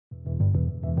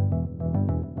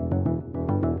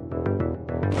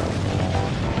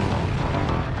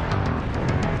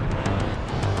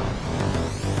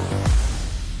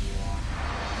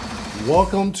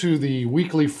Welcome to the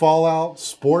weekly Fallout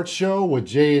Sports Show with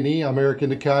J&E. I'm Eric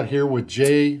Endicott here with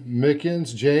Jay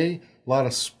Mickens. Jay, a lot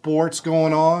of sports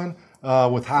going on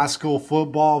with high school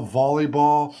football,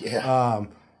 volleyball. Yeah.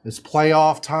 It's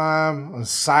playoff time, an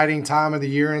exciting time of the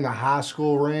year in the high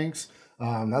school ranks.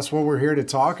 That's what we're here to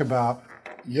talk about.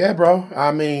 Yeah, bro.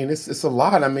 I mean, it's a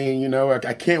lot. I mean, you know,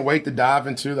 I can't wait to dive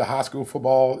into the high school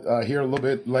football here a little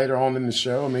bit later on in the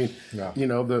show. I mean, you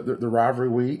know, the rivalry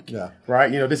week,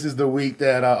 right? You know, this is the week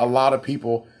that a lot of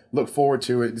people look forward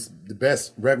to. It's the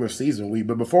best regular season week.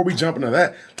 But before we jump into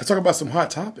that, let's talk about some hot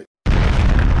topics.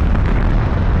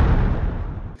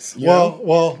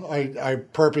 Well, I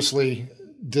purposely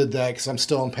did that because I'm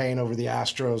still in pain over the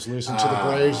Astros losing to the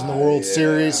Braves in the World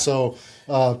Series. So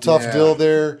tough deal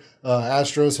there.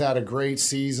 Astros had a great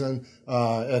season.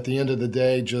 At the end of the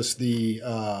day, just the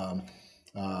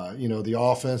the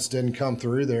offense didn't come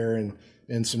through there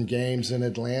in some games in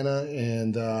Atlanta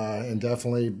and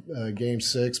definitely Game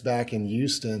 6 back in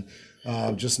Houston.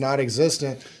 Just not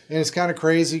existent. And it's kind of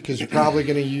crazy because you're probably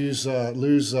going to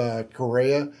lose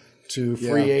Correa to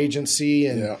free agency,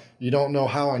 and you don't know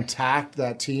how intact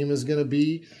that team is going to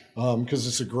be because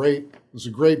it's a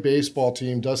great baseball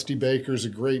team. Dusty Baker's a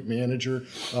great manager,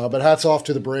 but hats off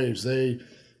to the Braves. They,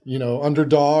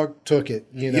 underdog took it,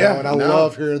 and I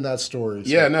love hearing that story. So.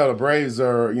 Yeah, no, the Braves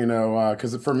are,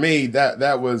 because for me,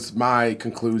 that was my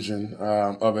conclusion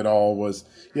of it all was,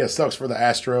 it sucks for the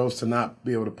Astros to not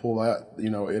be able to pull that,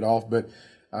 it off. But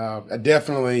I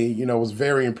definitely, was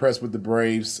very impressed with the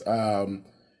Braves.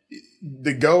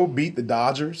 The go beat the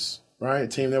Dodgers, right? A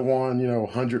team that won,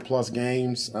 100+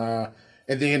 games. And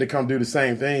then to come do the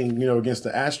same thing, against the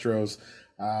Astros.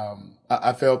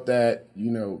 I felt that,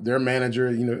 their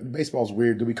manager, baseball's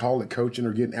weird. Do we call it coaching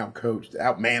or getting out-coached,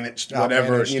 out-managed,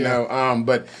 whatever,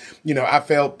 But, I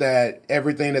felt that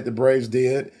everything that the Braves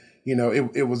did,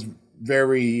 it was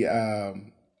very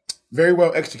very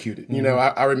well executed.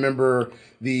 Mm-hmm. I remember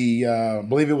I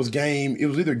believe it was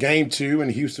either game 2 in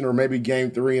Houston or maybe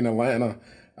game 3 in Atlanta,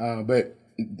 but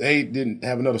they didn't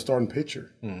have another starting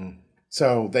pitcher. Mm-hmm.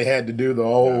 So they had to do the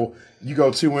whole, you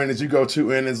go 2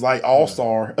 innings, like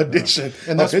all-star edition.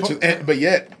 And that's but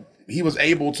yet he was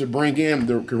able to bring in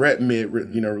the correct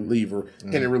reliever,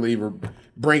 inning reliever,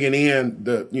 bringing in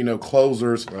the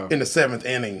closers in the 7th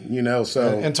inning,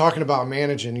 so. And talking about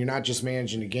managing, you're not just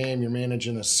managing a game, you're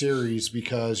managing a series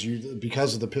because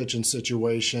of the pitching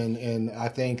situation. And I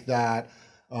think that,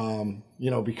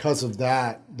 because of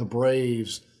that, the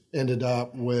Braves ended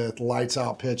up with lights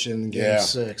out pitching in game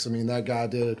 6. I mean, that guy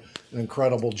did an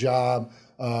incredible job.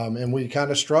 And we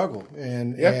kind of struggled.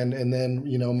 And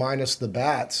then, minus the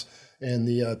bats and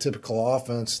the typical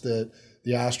offense that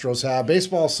the Astros have.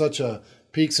 Baseball is such a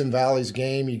peaks and valleys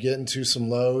game. You get into some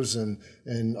lows and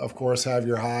of course have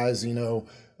your highs.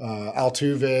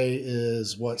 Altuve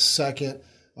is second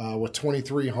with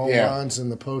 23 home runs in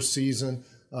the postseason,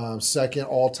 second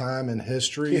all time in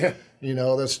history. Yeah.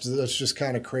 That's just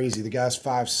kind of crazy. The guy's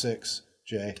 5'6",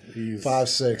 Jay.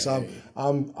 5'6".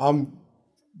 I'm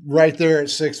right there at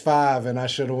 6'5", and I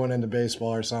should have went into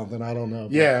baseball or something. I don't know.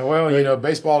 Yeah, well,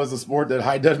 baseball is a sport that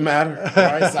height doesn't matter,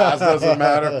 right? Size doesn't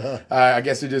matter. I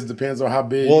guess it just depends on how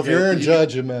big. Well, if you're in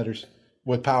Judge, it matters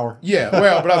with power. Yeah,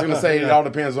 well, but I was going to say it all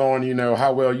depends on,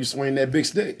 how well you swing that big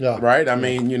stick, right? I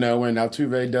mean, and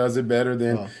Altuve does it better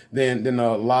than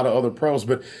a lot of other pros.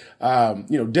 But,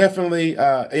 definitely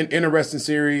an interesting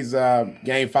series.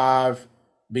 Game 5.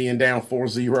 Being down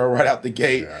 4-0 right out the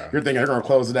gate. You're thinking they're going to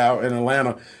close it out in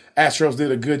Atlanta. Astros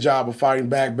did a good job of fighting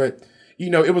back, but,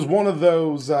 it was one of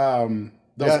those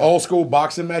old school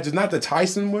boxing matches, not the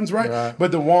Tyson ones, right?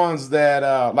 But the ones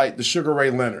that, like the Sugar Ray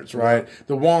Leonard's, right?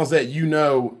 The ones that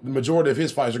the majority of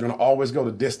his fights are going to always go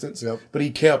the distance, but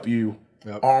he kept you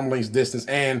arm length distance.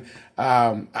 And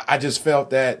I just felt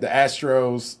that the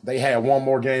Astros, they had one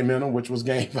more game in them, which was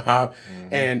game 5.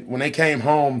 Mm-hmm. And when they came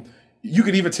home, you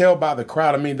could even tell by the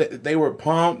crowd. I mean, they were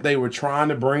pumped. They were trying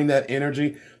to bring that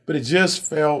energy, but it just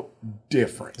felt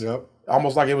different. Yep.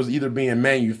 Almost like it was either being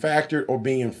manufactured or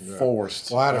being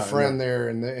forced. Well, I had a friend there,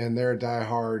 and they're a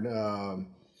diehard,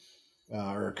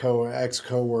 or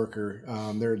ex-coworker.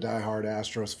 They're a diehard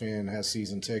Astros fan, has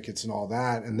season tickets and all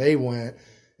that, and they went,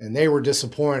 and they were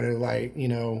disappointed. Like,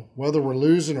 whether we're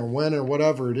losing or winning or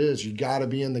whatever it is, you got to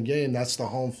be in the game. That's the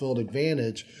home field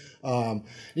advantage. And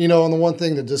the one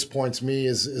thing that disappoints me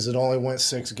is it only went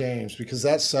 6 games, because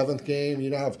that 7th game,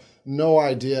 you have no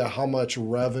idea how much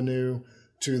revenue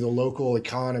to the local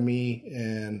economy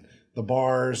and the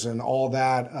bars and all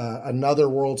that. Another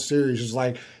World Series is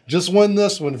like, just win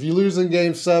this one. If you lose in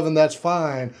Game 7, that's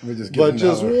fine. But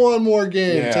just one more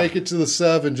game, take it to the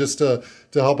 7 just to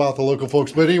help out the local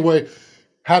folks. But anyway,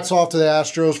 hats off to the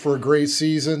Astros for a great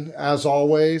season, as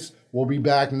always. We'll be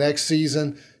back next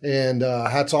season. And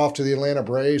hats off to the Atlanta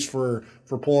Braves for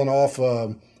pulling off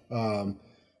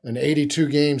an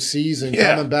 82-game season,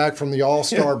 coming back from the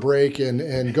All-Star break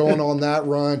and going on that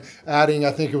run, adding,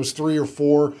 I think it was 3 or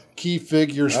 4 key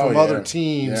figures from other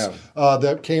teams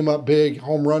that came up big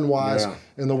home run-wise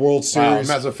in the World Series.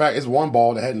 Wow. Matter of fact, it's one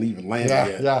ball that hadn't even landed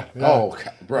yet. Yeah. Oh,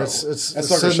 bro. It's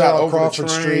sucker shot over Crawford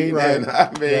the train, Street, right? And,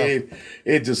 I mean,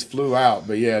 it just flew out.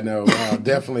 But,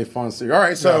 definitely a fun series. All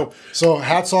right, So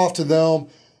hats off to them.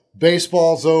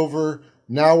 Baseball's over.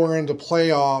 Now we're into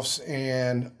playoffs,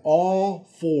 and all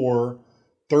 4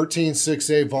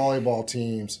 13-6A volleyball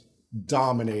teams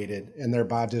dominated in their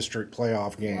by-district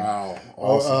playoff game. Wow.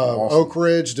 Awesome. Oak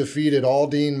Ridge defeated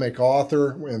Aldine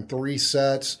MacArthur in 3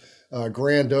 sets.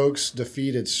 Grand Oaks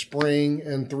defeated Spring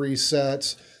in 3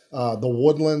 sets. The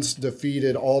Woodlands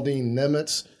defeated Aldine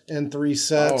Nimitz in 3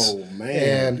 sets. Oh,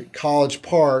 man. And College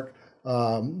Park,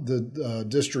 the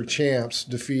district champs,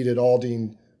 defeated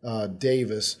Aldine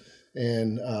Davis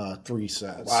in 3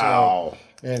 sets. Wow.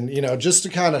 So, and, just to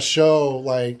kind of show,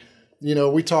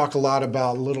 we talk a lot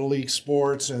about Little League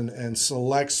sports and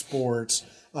select sports,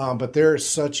 but there is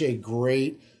such a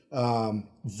great volleyball,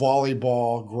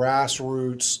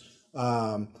 grassroots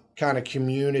kind of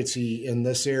community in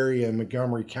this area in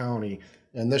Montgomery County.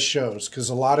 And this shows because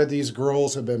a lot of these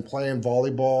girls have been playing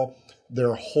volleyball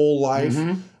their whole life,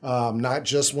 not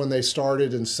just when they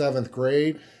started in 7th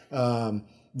grade.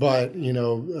 But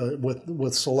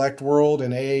with Select World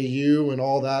and AAU and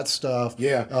all that stuff,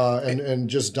 and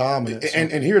just dominance.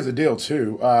 And here's the deal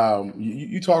too.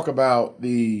 You talk about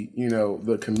the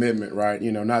commitment, right?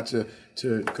 Not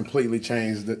to completely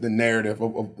change the narrative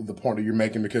of the point that you're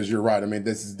making, because you're right. I mean,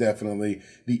 this is definitely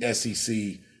the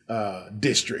SEC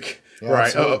district,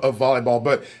 right, of volleyball.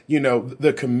 But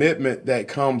the commitment that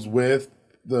comes with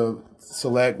the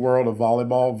Select World of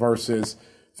volleyball versus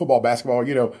football, basketball,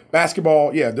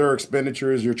 basketball, there are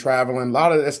expenditures, you're traveling. A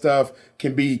lot of that stuff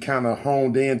can be kind of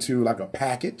honed into like a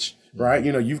package, right?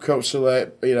 You've coached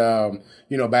Select,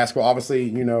 basketball.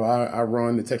 Obviously, I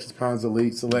run the Texas Pines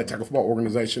Elite Select Tackle Football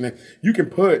Organization, and you can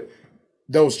put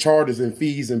those charges and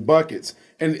fees in buckets,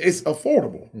 and it's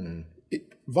affordable.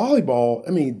 Volleyball,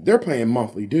 I mean, they're paying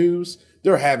monthly dues.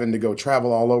 They're having to go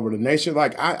travel all over the nation.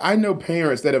 Like, I know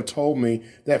parents that have told me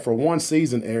that for one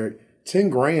season, Eric,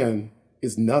 $10,000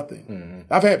 is nothing.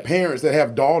 I've had parents that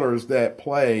have daughters that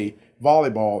play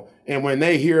volleyball, and when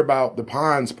they hear about the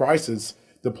Pines prices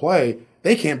to play,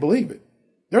 they can't believe it.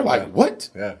 They're like, what?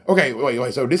 Yeah. Okay,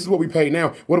 wait. So this is what we pay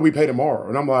now. What do we pay tomorrow?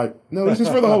 And I'm like, no, this is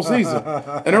for the whole season.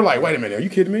 And they're like, wait a minute, are you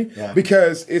kidding me? Yeah.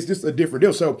 Because it's just a different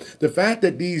deal. So the fact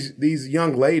that these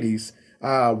young ladies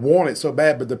want it so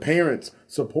bad, but the parents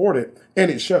support it, and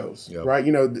it shows, right?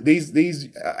 These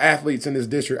athletes in this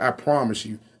district, I promise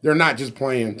you, they're not just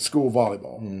playing school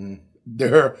volleyball.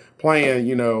 They're playing,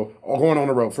 going on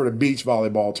the road for the beach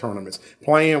volleyball tournaments,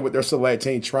 playing with their select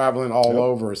team, traveling all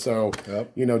over. So,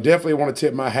 definitely want to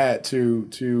tip my hat to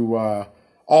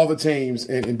all the teams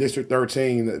in District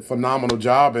 13. Phenomenal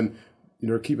job, and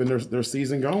they're keeping their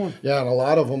season going. Yeah, and a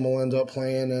lot of them will end up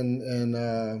playing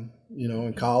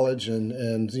in college.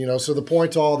 And so the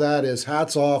point to all that is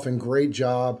hats off and great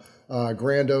job.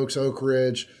 Grand Oaks, Oak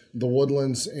Ridge, the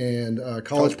Woodlands, and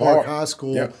College Park High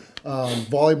School.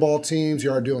 Volleyball teams,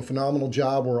 you are doing a phenomenal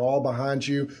job. We're all behind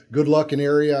you. Good luck in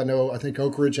area. I think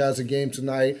Oak Ridge has a game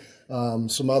tonight.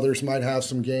 Some others might have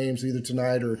some games either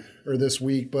tonight or this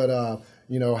week. But,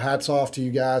 hats off to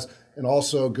you guys. And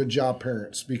also good job,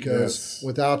 parents, because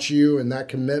without you and that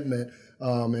commitment,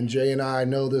 and Jay and I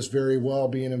know this very well,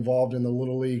 being involved in the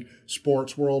Little League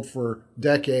sports world for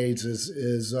decades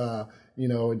is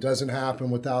it doesn't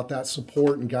happen without that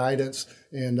support and guidance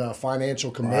and financial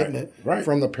commitment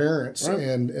from the parents. Right.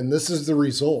 And this is the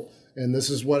result. And this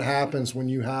is what happens when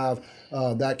you have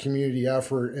that community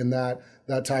effort and that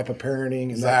type of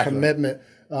parenting and that commitment.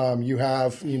 You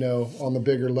have, on the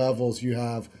bigger levels, you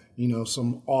have,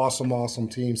 some awesome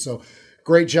teams. So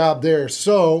great job there.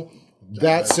 So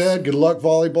that said, good luck,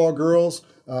 volleyball girls.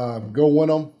 Go win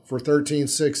them for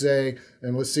 13-6A,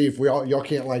 and let's see if y'all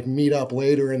can't like meet up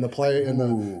later in the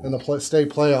state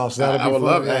playoffs. That'd be I would fun.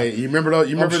 love. Yeah. Hey, you remember?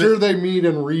 I'm sure they meet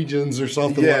in regions or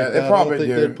something like that. They probably I don't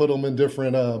think they'd put them in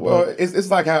different. It's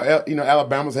like how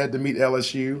Alabama's had to meet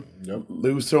LSU,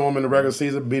 lose to them in the regular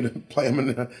season, play them in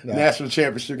the national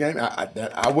championship game.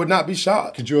 I would not be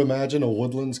shocked. Could you imagine a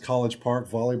Woodlands College Park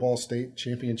volleyball state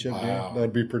championship game?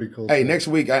 That'd be pretty cool. Hey, next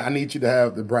week I need you to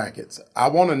have the brackets. I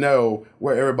want to know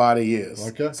where everybody is.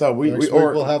 Okay. So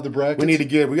we'll have the brackets. We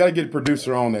got to get a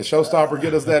producer on that. Showstopper,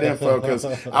 get us that info because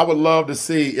I would love to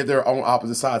see if they're on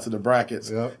opposite sides of the brackets,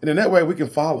 and then that way we can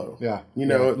follow. Yeah. A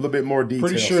little bit more detail.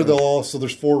 Pretty sure they'll also.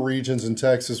 There's 4 regions in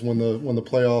Texas when the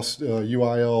playoffs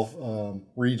UIL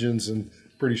regions, and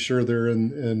pretty sure they're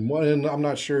in one. And I'm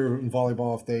not sure in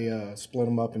volleyball if they split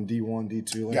them up in D1,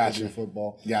 D2 like gotcha. they do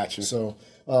football. Gotcha. So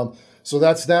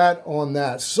that's that on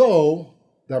that. So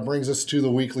that brings us to the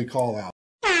weekly call out.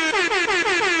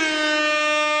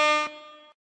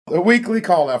 The weekly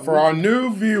call out for our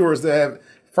new viewers that have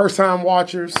first time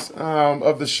watchers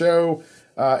of the show.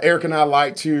 Eric and I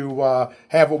like to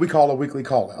have what we call a weekly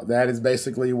call out. That is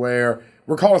basically where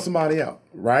we're calling somebody out,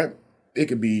 right? It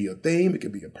could be a theme, it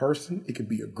could be a person, it could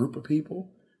be a group of people,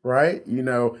 right?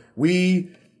 We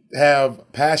have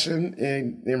passion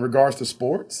in regards to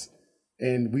sports,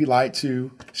 and we like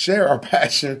to share our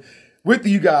passion with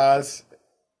you guys.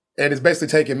 And it's basically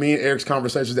taking me and Eric's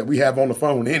conversations that we have on the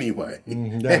phone anyway.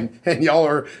 Mm-hmm. And y'all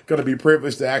are going to be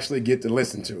privileged to actually get to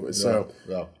listen to it.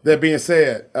 That being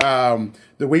said,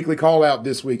 the weekly call out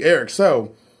this week, Eric.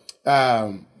 So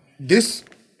this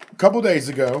couple days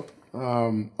ago,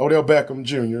 Odell Beckham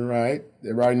Jr., right?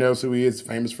 Everybody knows who he is,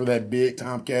 famous for that big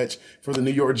time catch for the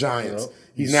New York Giants. Yep.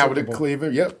 He's now with the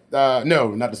Cleveland. Yep.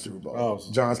 No, not the Super Bowl.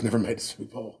 Oh. Giants never made the Super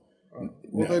Bowl.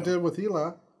 They did with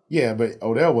Eli. Yeah, but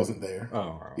Odell wasn't there.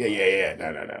 Oh. Yeah.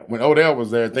 No. When Odell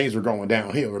was there, things were going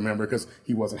downhill, remember, because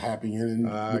he wasn't happy in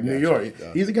New York.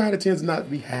 He's a guy that tends not to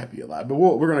be happy a lot, but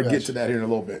we're going to get to that here in a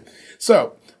little bit.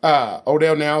 So,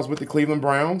 Odell now is with the Cleveland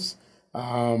Browns.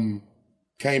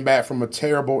 Came back from a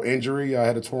terrible injury.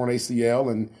 Had a torn ACL,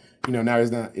 and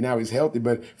now he's healthy.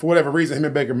 But for whatever reason, him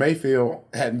and Baker Mayfield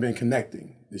hadn't been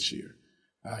connecting this year.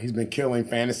 He's been killing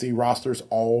fantasy rosters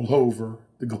all over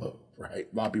the globe. Right,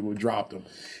 a lot of people dropped him.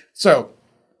 So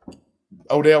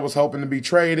Odell was hoping to be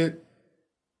traded.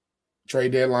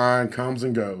 Trade deadline comes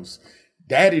and goes.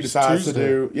 Daddy decides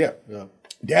to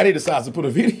put a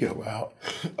video out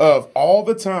of all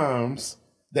the times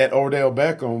that Odell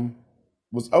Beckham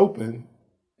was open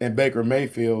and Baker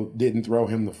Mayfield didn't throw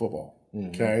him the football. Mm-hmm.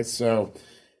 Okay, so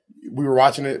we were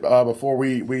watching it before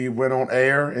we went on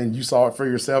air, and you saw it for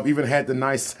yourself. Even had the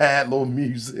nice sad little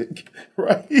music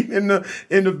right in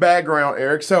the background,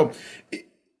 Eric. So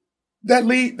that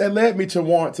led me to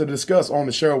want to discuss on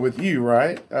the show with you,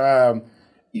 right?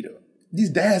 These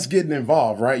dads getting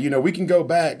involved, right? We can go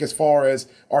back as far as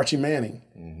Archie Manning,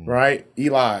 mm-hmm. right?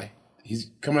 Eli,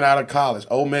 he's coming out of college,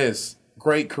 Ole Miss,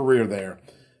 great career there.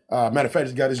 Matter of fact,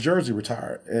 he's got his jersey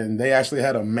retired, and they actually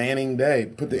had a Manning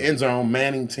Day. Put the end zone,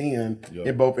 Manning 10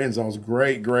 in both end zones.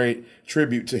 Great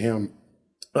tribute to him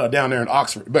down there in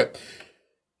Oxford. But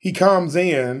he comes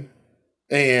in,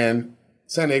 and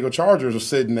San Diego Chargers are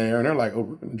sitting there, and they're like, oh,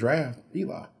 we're going to draft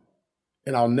Eli.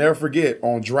 And I'll never forget,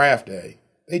 on draft day,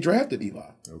 they drafted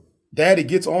Eli. Nope. Daddy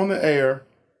gets on the air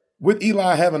with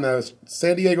Eli having a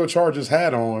San Diego Chargers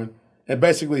hat on and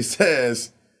basically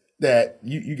says that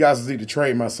you guys need to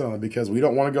trade my son because we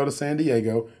don't want to go to San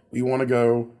Diego. We want to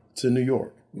go to New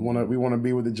York. We want to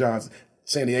be with the Giants.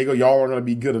 San Diego, y'all are going to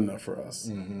be good enough for us.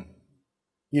 Mm-hmm.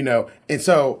 And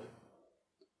so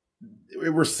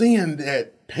we're seeing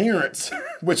that parents,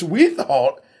 which we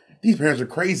thought these parents are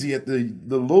crazy at the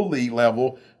little league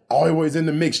level, always in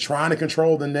the mix, trying to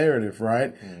control the narrative,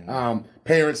 right? Mm-hmm.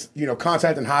 Parents,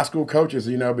 contacting high school coaches,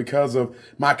 because of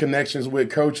my connections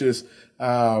with coaches.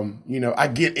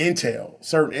 I get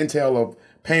certain intel of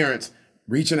parents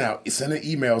reaching out, sending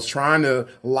emails, trying to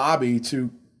lobby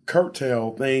to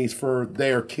curtail things for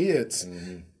their kids.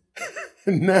 Mm-hmm.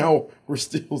 And now we're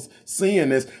still seeing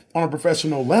this on a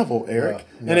professional level, Eric.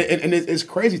 Yeah. And it's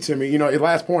crazy to me.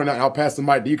 Last point, I'll pass the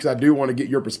mic to you because I do want to get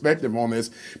your perspective on this.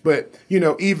 But,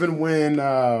 even when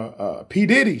P.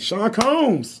 Diddy, Sean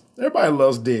Combs, everybody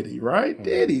loves Diddy, right? Mm-hmm.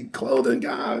 Diddy, clothing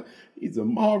guy. He's a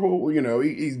mogul,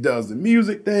 he does the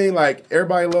music thing. Like,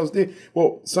 everybody loves Diddy.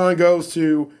 Well, son goes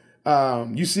to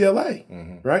UCLA,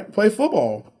 mm-hmm. right? Play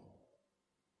football.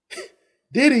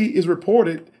 Diddy is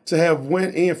reported to have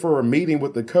went in for a meeting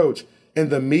with the coach,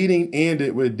 and the meeting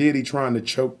ended with Diddy trying to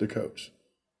choke the coach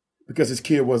because his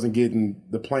kid wasn't getting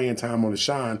the playing time on the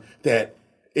shine that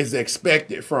is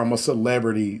expected from a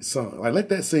celebrity son. Like, let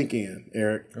that sink in,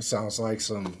 Eric. It sounds like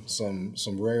some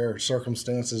rare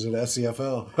circumstances at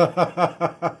SCFL.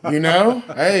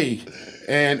 Hey,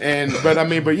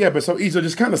 but so easy.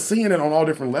 Just kind of seeing it on all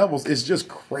different levels. It's just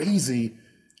crazy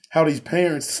how these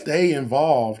parents stay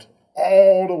involved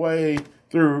all the way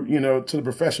through, to the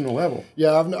professional level.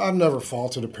 Yeah, I've never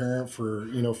faulted a parent for,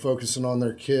 focusing on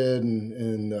their kid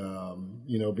and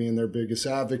being their biggest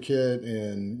advocate.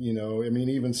 And,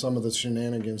 even some of the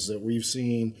shenanigans that we've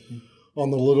seen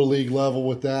on the Little League level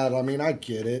with that. I mean, I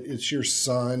get it. It's your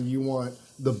son. You want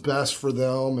the best for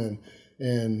them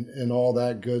and all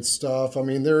that good stuff. I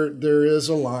mean, there is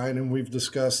a line, and we've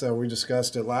discussed that. We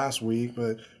discussed it last week,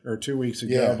 or 2 weeks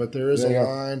ago, but there is a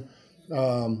line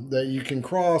that you can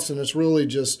cross, and it's really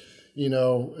just, in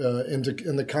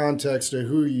the context of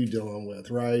who you're dealing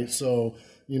with, right? So,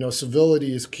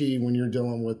 civility is key when you're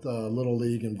dealing with Little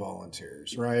League and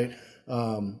volunteers, right?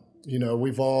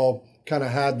 We've all kind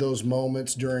of had those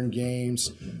moments during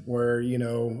games where,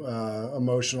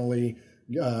 emotionally,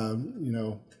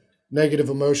 negative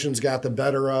emotions got the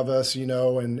better of us,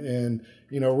 and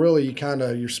really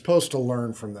you're supposed to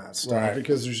learn from that stuff, right?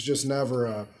 Because there's just never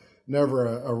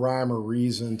a rhyme or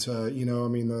reason to,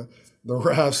 the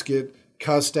refs get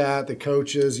cussed at, the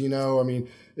coaches,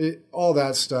 all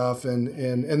that stuff.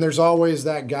 And there's always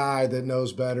that guy that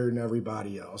knows better than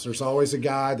everybody else. There's always a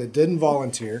guy that didn't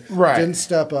volunteer, didn't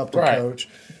step up to coach,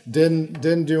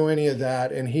 didn't do any of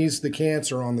that. And he's the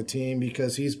cancer on the team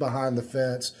because he's behind the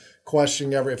fence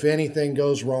questioning if anything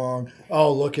goes wrong,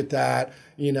 oh, look at that,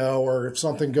 or if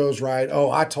something goes right,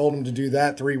 oh, I told him to do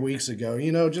that 3 weeks ago,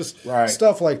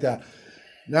 stuff like that.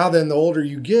 Now then, the older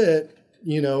you get,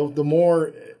 the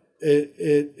more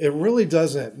it really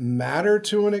doesn't matter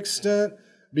to an extent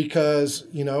because,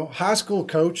 high school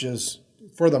coaches,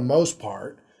 for the most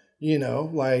part,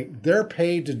 they're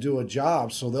paid to do a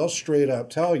job. So they'll straight up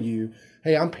tell you,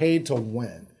 hey, I'm paid to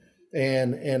win.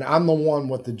 And I'm the one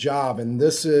with the job. And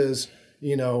this is,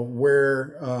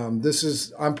 where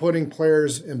I'm putting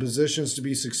players in positions to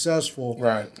be successful.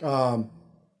 Right.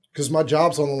 Because my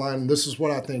job's on the line and this is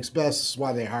what I think's best. This is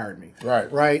why they hired me.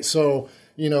 Right. Right. So,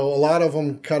 a lot of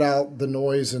them cut out the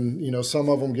noise and, some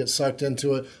of them get sucked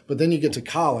into it. But then you get to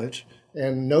college.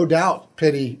 And no doubt,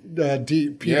 P.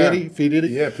 Diddy. Yeah, P.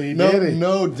 Diddy.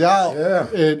 No doubt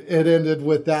it ended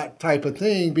with that type of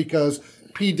thing because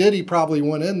P. Diddy probably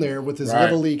went in there with his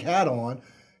Little League hat on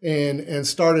and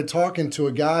started talking to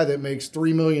a guy that makes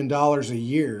 $3 million a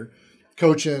year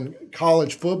coaching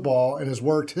college football and has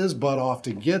worked his butt off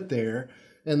to get there.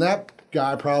 And that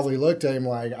guy probably looked at him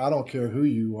like, I don't care who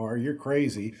you are, you're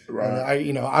crazy. Right.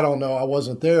 And I don't know, I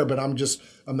wasn't there, but I'm just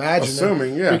imagining.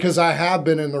 Assuming, because I have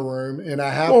been in the room and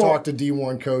I have talked to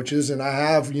D1 coaches and I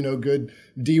have, good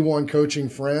D1 coaching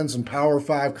friends and Power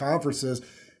 5 conferences.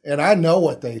 And I know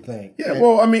what they think. Yeah,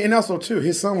 and also, too,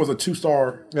 his son was a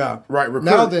 2-star recruit.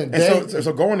 Now then,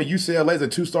 so going to UCLA as a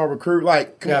 2-star recruit,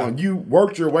 come on, you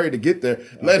worked your way to get there.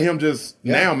 Let him just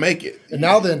now make it. And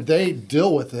now then, they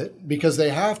deal with it because they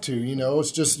have to.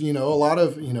 It's just, a lot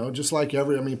of, just like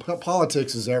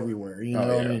politics is everywhere.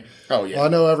 I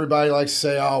know everybody likes to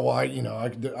say, oh, well, I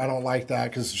don't like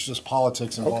that because it's just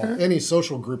politics involved. Okay. Any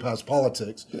social group has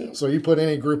politics. Yeah. So you put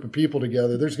any group of people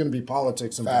together, there's going to be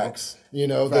politics involved. Facts.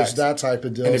 There's that type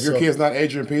of deal. And if your kid's not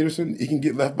Adrian Peterson, he can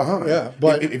get left behind. Yeah,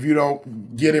 but if you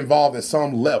don't get involved at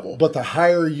some level. But the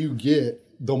higher you get,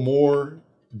 the more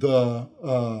the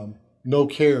no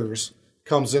cares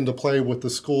comes into play with the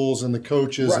schools and the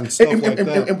coaches and stuff like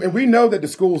that. And we know that the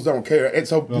schools don't care. And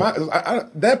so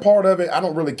that part of it, I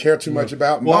don't really care too much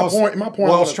about. My point.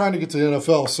 Well, I was trying to get to the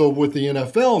NFL. So with the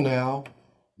NFL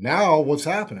now what's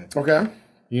happening? Okay.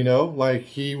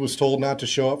 He was told not to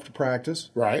show up to practice.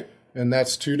 Right. And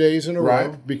that's 2 days in a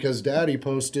row because Daddy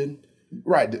posted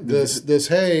this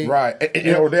hey. Right.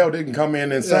 And Odell didn't come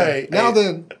in and say, now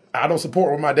then, I don't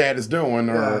support what my dad is doing.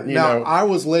 I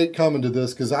was late coming to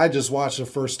this because I just watched the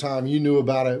first time. You knew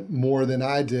about it more than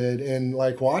I did. And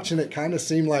watching it kind of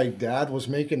seemed like Dad was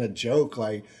making a joke.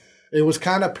 It was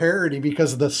kind of parody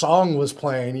because the song was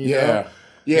playing, you know?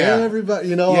 Yeah, everybody,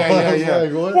 Yeah.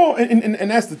 Like, what? Well, and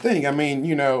that's the thing. I mean,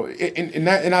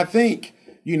 and I think,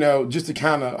 just to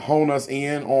kind of hone us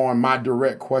in on my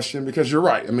direct question, because you're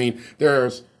right. I mean,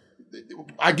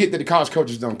 I get that the college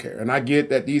coaches don't care, and I get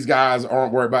that these guys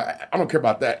aren't worried about. I don't care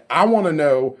about that. I want to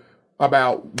know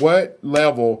about what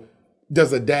level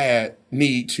does a dad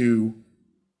need to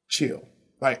chill.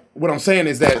 What I'm saying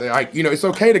is that, it's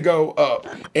okay to go up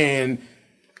and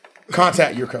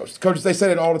contact your coach. Coaches, they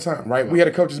say it all the time, right? We had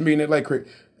a coaches meeting at Lake Creek.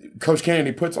 Coach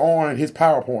Kennedy puts on his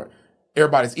PowerPoint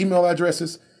everybody's email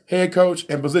addresses, head coach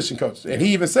and position coach. And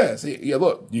he even says, yeah,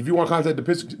 look, if you want to contact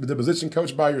the position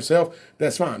coach by yourself,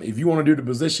 that's fine. If you want to do the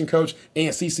position coach and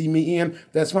CC me in,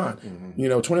 that's fine.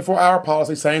 24-hour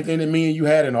policy, same thing that me and you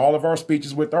had in all of our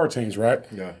speeches with our teams, right?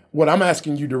 Yeah. What I'm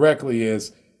asking you directly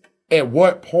is, at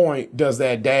what point does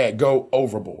that dad go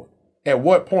overboard? At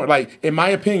what point? Like, in my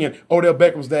opinion, Odell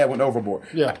Beckham's dad went overboard.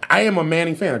 Yeah. I am a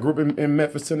Manning fan. I grew up in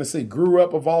Memphis, Tennessee. Grew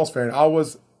up a Vols fan. I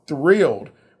was thrilled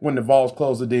when the Vols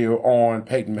closed the deal on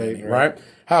Peyton Manning, right?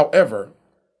 However,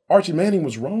 Archie Manning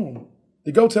was wrong.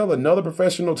 To go tell another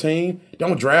professional team,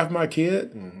 don't draft my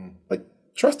kid, like,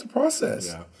 trust the process.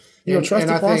 Yeah. Trust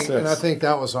the process. And I think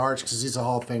that was Arch because he's a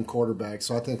Hall of Fame quarterback.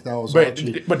 So I think that was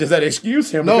Archie. But does that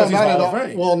excuse him? No, because not he's at Hall all. of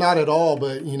Fame? Well, not at all.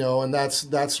 But, and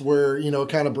that's where, it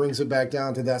kind of brings it back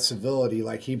down to that civility.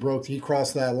 Like he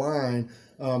crossed that line.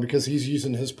 Because he's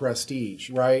using his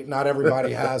prestige, right? Not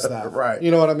everybody has that. Right.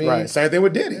 You know what I mean? Right. Same thing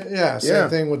with Diddy. Yeah,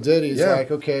 same thing with Diddy. It's like,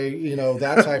 okay,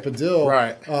 that type of deal.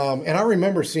 Right. And I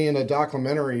remember seeing a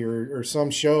documentary or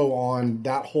some show on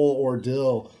that whole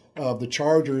ordeal of the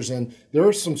Chargers, and there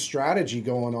was some strategy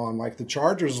going on. Like the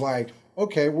Chargers, like,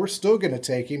 okay, we're still going to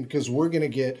take him because we're going to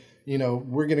get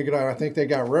out. I think they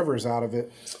got Rivers out of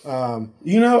it.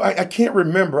 I can't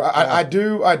remember. I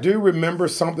do remember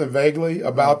something vaguely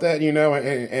about that,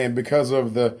 and because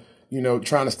of the,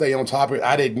 trying to stay on top of it,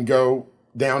 I didn't go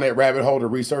down that rabbit hole to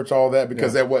research all that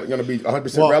because that wasn't going to be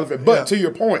 100% relevant. But to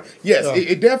your point, yes,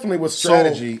 it definitely was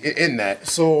strategy in that.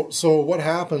 So what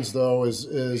happens though is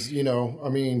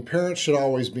parents should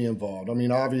always be involved. I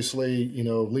mean, obviously,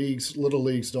 little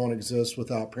leagues don't exist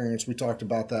without parents. We talked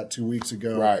about that 2 weeks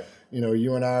ago. Right.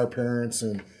 You and I are parents,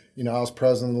 and I was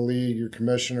president of the league, you're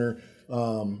commissioner.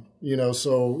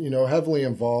 Heavily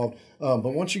involved.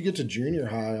 But once you get to junior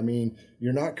high, I mean,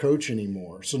 you're not coach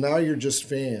anymore. So now you're just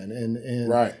fan. And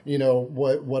right.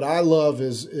 What I love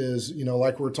is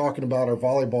like we were talking about our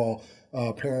volleyball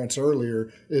parents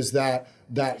earlier, is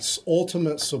that's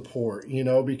ultimate support,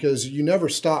 because you never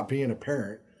stop being a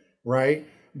parent, right?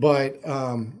 But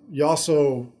you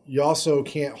also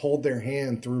can't hold their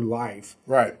hand through life,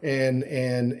 right?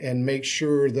 And make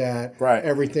sure that right.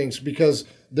 everything's, because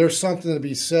there's something to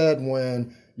be said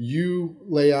when you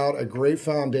lay out a great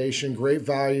foundation, great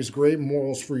values, great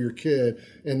morals for your kid,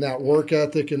 and that work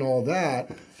ethic and all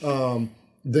that.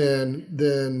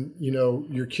 Then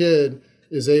your kid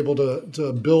is able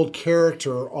to build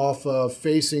character off of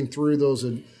facing through those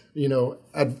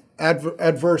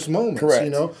adverse moments.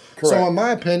 Correct. Correct. So in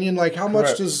my opinion, like, how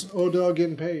much does Odell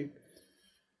getting paid?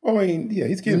 I mean, yeah,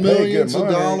 he's getting millions paid good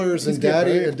of money. dollars, and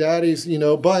daddy's,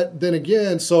 but then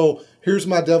again, so here's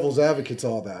my devil's advocate to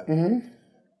all that. Mm-hmm.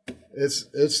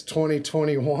 It's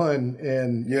 2021,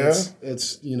 and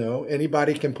it's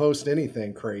anybody can post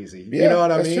anything crazy. Yeah, you know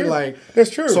what I mean? True. Like, that's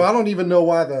true. So I don't even know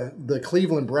why the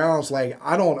Cleveland Browns, like,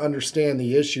 I don't understand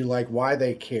the issue, like why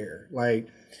they care. Like,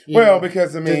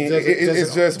 because I mean,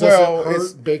 it's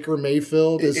hurt Baker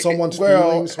Mayfield? Is someone's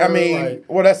feelings hurt? I mean,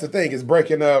 that's the thing. It's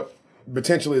breaking up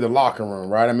potentially the locker room,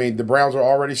 right? I mean, the Browns are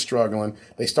already struggling.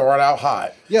 They started out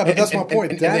hot. Yeah, but that's my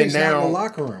point. Daddy's not in the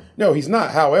locker room. No, he's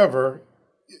not. However,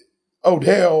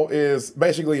 Odell is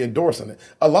basically endorsing it.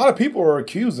 A lot of people are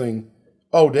accusing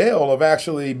Odell of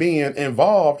actually being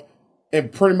involved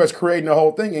and pretty much creating the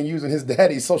whole thing and using his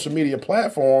daddy's social media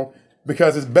platform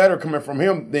because it's better coming from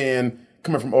him than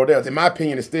coming from Odell. In my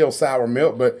opinion, it's still sour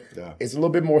milk, but it's a little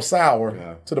bit more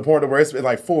sour to the point where it's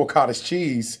like full cottage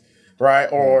cheese, right?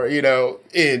 Or,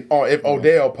 if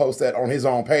Odell posts that on his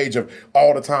own page of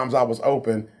all the times I was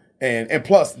open. And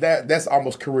plus, that's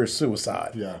almost career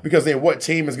suicide. Yeah. Because then what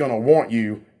team is going to want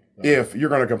you if you're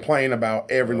going to complain about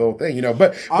every little thing,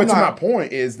 But to my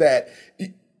point is that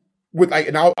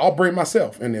and I'll bring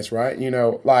myself in this, right?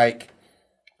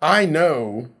 I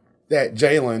know that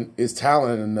Jalen is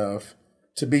talented enough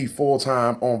to be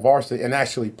full-time on varsity and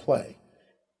actually play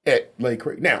at Lake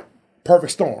Creek. Now,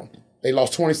 perfect storm. They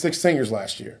lost 26 seniors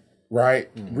last year.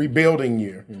 Right? Mm-hmm. Rebuilding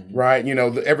year, right?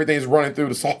 Everything's running through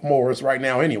the sophomores right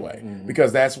now anyway,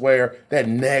 because that's where that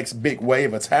next big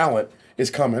wave of talent is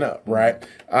coming up, right?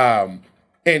 And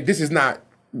this is not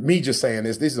me just saying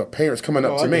this. These are parents coming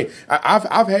up to me.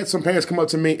 I've had some parents come up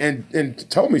to me and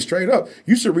told me straight up,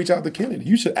 you should reach out to Kennedy.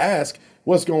 You should ask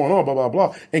what's going on, blah, blah,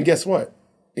 blah. And guess what?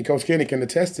 And Coach Kennedy can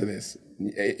attest to this.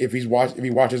 If he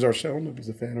watches our show, I don't know if he's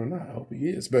a fan or not. I hope he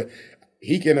is. But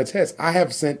he can attest. I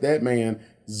have sent that man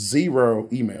 0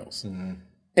 emails. Mm-hmm.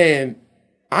 And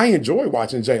I enjoy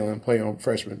watching Jalen play on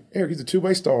freshman. Eric, he's a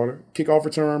two-way starter, kickoff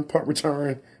return, punt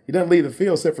return. He doesn't leave the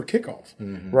field except for kickoff,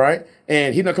 right?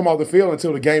 And he doesn't come off the field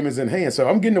until the game is in hand. So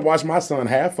I'm getting to watch my son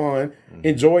have fun,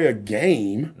 enjoy a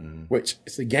game, which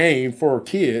it's a game for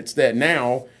kids that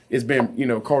now it's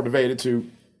been, cultivated to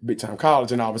big time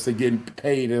college and obviously getting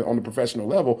paid on the professional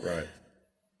level. Right.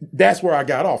 That's where I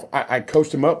got off. I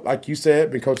coached him up, like you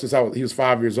said, been coached since he was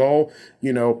 5 years old.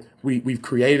 We've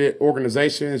created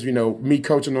organizations, me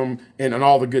coaching him and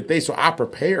all the good things. So I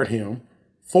prepared him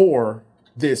for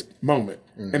this moment.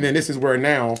 Mm-hmm. And then this is where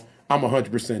now I'm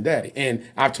 100% daddy. And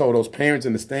I've told those parents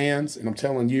in the stands, and I'm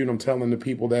telling you, and I'm telling the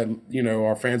people that,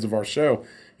 are fans of our show,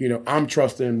 I'm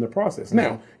trusting the process. Mm-hmm.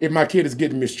 Now, if my kid is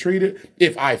getting mistreated,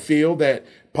 if I feel that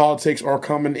politics are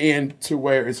coming in to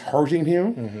where it's hurting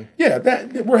him,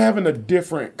 that we're having a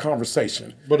different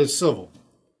conversation. But it's civil.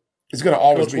 It's going to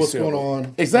always Coach, be what's civil. going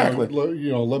on? Exactly.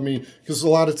 Let me, because a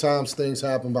lot of times things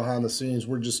happen behind the scenes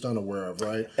we're just unaware of,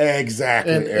 right?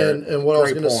 Exactly. And what I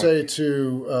was going to say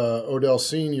to Odell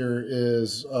Sr.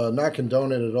 is not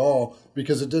condone it at all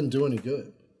because it didn't do any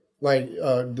good. Like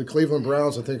the Cleveland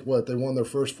Browns, I think they won their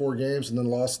first 4 games and then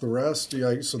lost the rest. So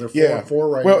they're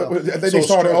 4-4 right now. Well, they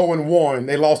started 0-1.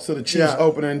 They lost to the Chiefs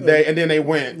opening day, and then they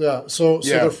went. Yeah. So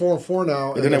they're 4-4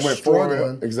 now, and then they went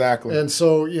struggling. 4. Exactly. And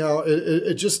so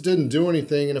it just didn't do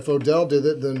anything. And if Odell did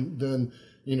it, then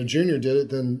Junior did it,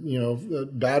 then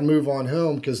bad move on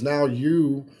him because now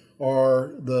you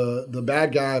are the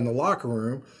bad guy in the locker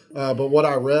room. But what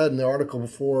I read in the article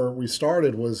before we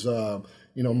started was.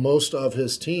 Most of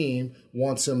his team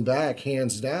wants him back,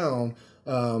 hands down.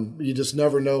 You just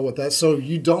never know what that. So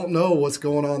you don't know what's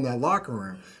going on in that locker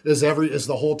room. Is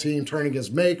the whole team turning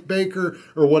against Baker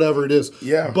or whatever it is?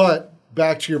 Yeah. But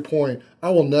back to your point, I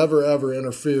will never ever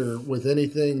interfere with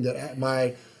anything that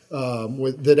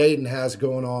that Aiden has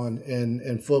going on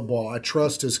in football. I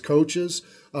trust his coaches.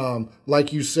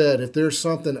 Like you said, if there's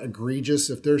something egregious,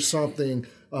 if there's something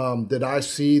that I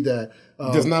see that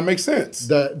does not make sense,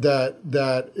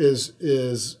 that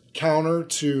is counter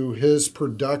to his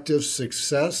productive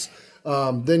success,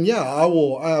 then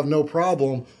I have no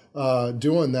problem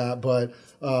doing that. But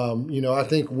I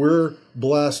think we're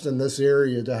blessed in this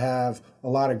area to have a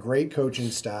lot of great coaching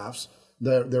staffs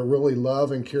that really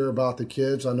love and care about the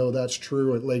kids. I know that's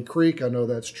true at Lake Creek. I know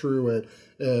that's true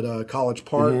at College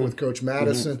Park with Coach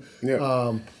Madison. Mm-hmm.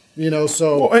 Yeah.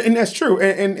 And that's true.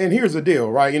 And here's the deal,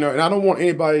 right? And I don't want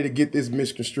anybody to get this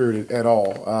misconstrued at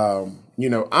all.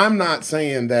 I'm not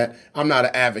saying that I'm not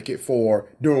an advocate for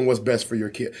doing what's best for your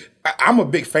kid. I'm a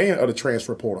big fan of the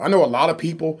transfer portal. I know a lot of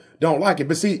people don't like it,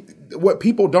 but see, what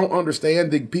people don't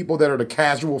understand, the people that are the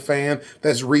casual fan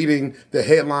that's reading the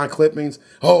headline clippings,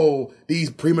 these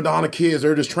prima donna kids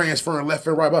are just transferring left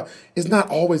and right, but it's not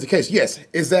always the case. Yes,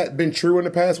 has that been true in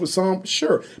the past with some?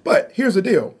 Sure. But here's the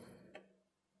deal.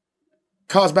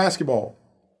 College basketball,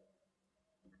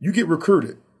 you get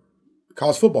recruited.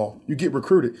 College football, you get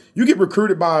recruited. You get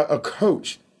recruited by a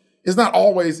coach. It's not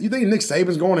always, you think Nick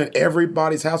Saban's going in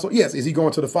everybody's household? Yes. Is he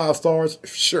going to the 5 stars?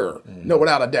 Sure. Mm-hmm. No,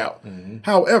 without a doubt. Mm-hmm.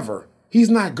 However, he's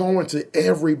not going to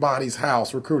everybody's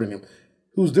house recruiting him.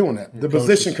 Who's doing that? The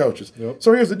position coaches. Yep.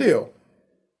 So here's the deal.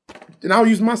 And I'll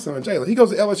use my son, Jalen. He goes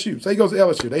to LSU. Say he goes to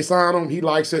LSU. They sign him. He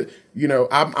likes it.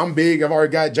 I'm big. I've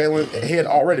already got Jalen ahead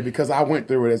already because I went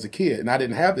through it as a kid and I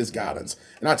didn't have this guidance.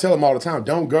 And I tell him all the time,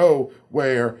 don't go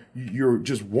where you're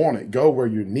just wanted. Go where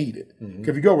you're needed. Mm-hmm.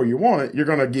 If you go where you want it, you're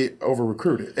going to get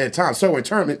over-recruited at times. So in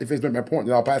turn, if it's been my point,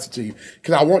 then I'll pass it to you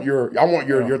because I want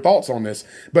your thoughts on this.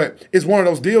 But it's one of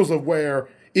those deals of where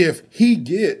if he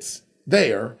gets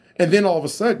there and then all of a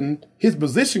sudden his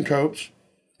position coach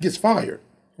gets fired.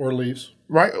 Or leaves.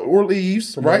 Right? Or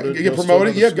leaves, right? Get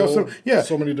promoted.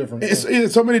 So many different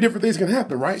things. So many different things can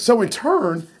happen, right? So in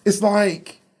turn, it's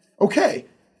like, okay,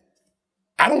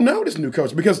 I don't know this new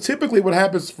coach because typically what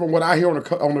happens from what I hear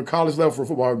on the college level for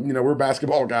football, we're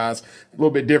basketball guys, a little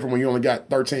bit different when you only got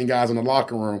 13 guys in the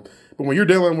locker room. But when you're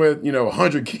dealing with,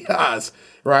 100 guys,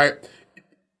 right?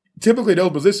 Typically,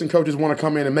 those position coaches want to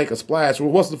come in and make a splash. Well,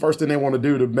 what's the first thing they want to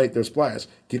do to make their splash?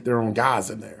 Get their own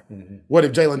guys in there. Mm-hmm. What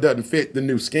if Jalen doesn't fit the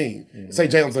new scheme? Mm-hmm. Say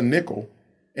Jalen's a nickel,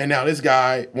 and now this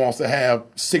guy wants to have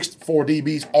 6'4"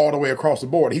 DBs all the way across the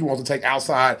board. He wants to take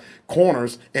outside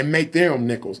corners and make them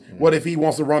nickels. Mm-hmm. What if he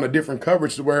wants to run a different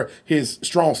coverage to where his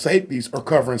strong safeties are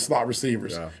covering slot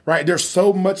receivers? Yeah. Right? There's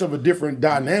so much of a different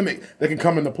dynamic that can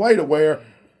come into play to where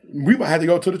we might have to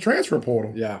go to the transfer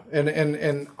portal. Yeah,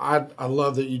 and I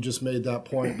love that you just made that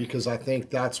point because I think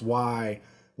that's why,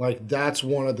 that's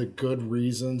one of the good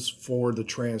reasons for the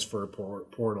transfer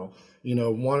portal.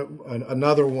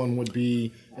 Another one would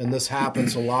be, and this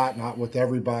happens a lot, not with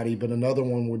everybody, but another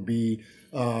one would be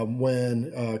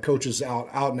when coaches out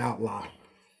and out lie.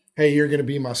 Hey, you're going to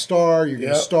be my star. You're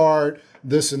going to start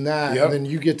this and that. Yep. And then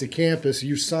you get to campus,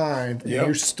 you signed, and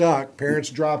you're stuck. Parents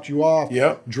dropped you off.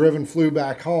 Yep. Driven flew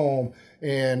back home.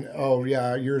 And,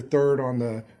 you're third on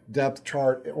the depth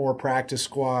chart or practice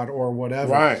squad or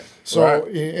whatever. Right. So,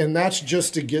 and that's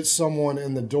just to get someone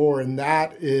in the door, and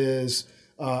that is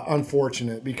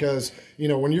unfortunate because, you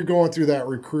know, when you're going through that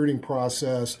recruiting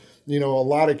process, you know, a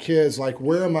lot of kids like,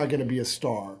 where am I going to be a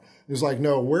star? It's like,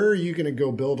 no, where are you going to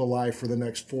go build a life for the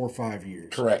next 4 or 5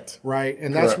 years? Correct. Right?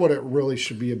 And that's what it really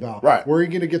should be about. Right. Where are you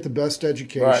going to get the best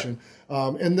education?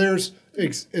 Right. And there's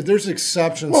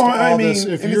exceptions to all this.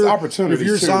 If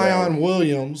you're Zion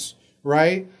Williams,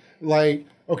 right? Like,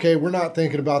 okay, we're not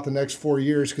thinking about the next 4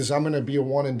 years because I'm going to be a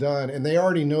one and done, and they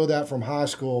already know that from high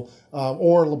school.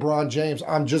 Or LeBron James,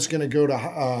 I'm just going to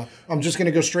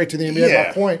go straight to the NBA.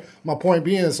 Yeah. My point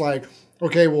being is like,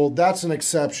 okay, well, that's an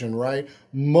exception, right?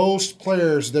 Most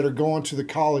players that are going to the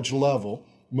college level,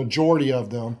 majority of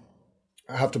them,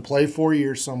 have to play 4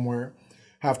 years somewhere,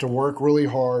 have to work really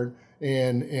hard,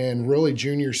 and really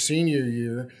junior, senior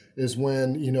year is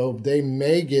when, you know, they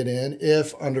may get in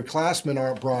if underclassmen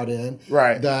aren't brought in,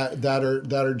 right?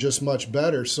 That are just much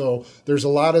better. So there's a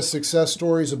lot of success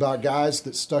stories about guys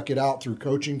that stuck it out through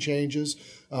coaching changes.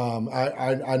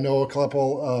 I know a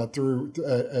couple through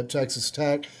at Texas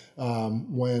Tech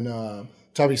when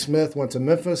Tubby Smith went to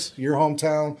Memphis, your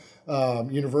hometown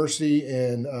university,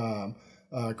 and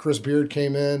Chris Beard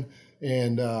came in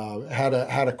and had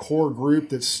a core group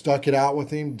that stuck it out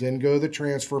with him, didn't go to the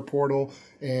transfer portal,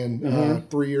 and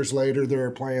 3 years later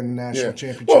they're playing the national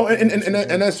championship. Well,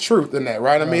 and that's truth in that,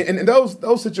 right? I mean, and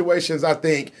those situations I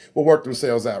think will work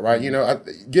themselves out, right? You know,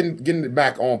 getting it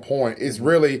back on point is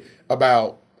really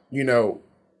about, you know,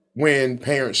 when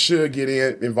parents should get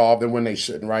involved and when they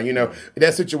shouldn't, right? You know,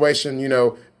 that situation, you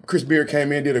know, Chris Beard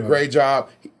came in, did a great job.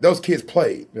 Those kids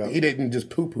played. Yeah. He didn't just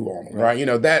poo-poo on them, right? You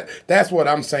know, that's what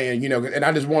I'm saying, you know, and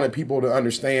I just wanted people to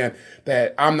understand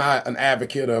that I'm not an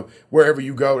advocate of wherever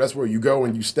you go, that's where you go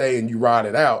and you stay and you ride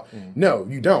it out. No,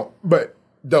 you don't. But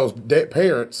those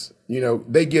parents, you know,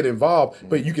 they get involved,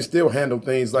 but you can still handle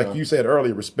things, like you said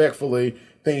earlier, respectfully.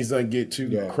 Things don't get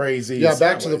too crazy. Yeah,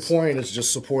 back to the point is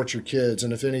just support your kids.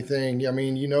 And if anything, I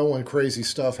mean, you know when crazy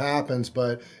stuff happens,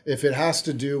 but if it has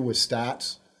to do with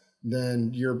stats,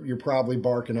 then you're probably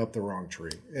barking up the wrong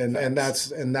tree. And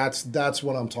that's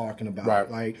what I'm talking about. Right.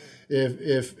 Like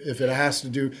if it has to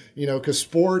do, you know, because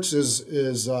sports is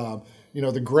you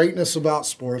know, the greatness about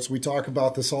sports, we talk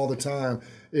about this all the time,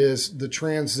 is the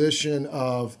transition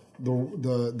of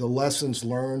the lessons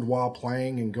learned while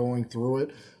playing and going through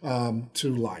it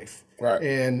to life. Right.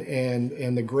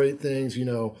 And the great things, you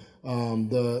know,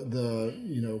 the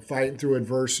you know, fighting through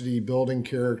adversity, building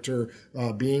character,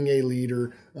 being a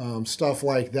leader, stuff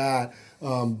like that.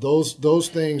 Those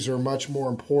things are much more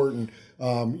important.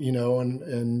 You know,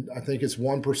 and I think it's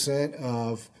 1%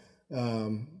 of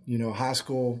you know, high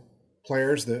school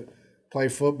players that play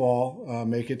football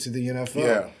make it to the NFL.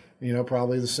 Yeah. You know,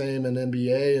 probably the same in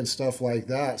NBA and stuff like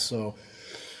that. So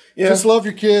just love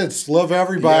your kids, love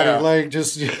everybody. Yeah. Like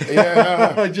just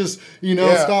you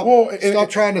know, stop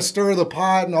trying to stir the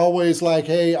pot and always like,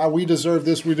 hey, we deserve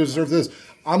this, we deserve this.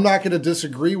 I'm not going to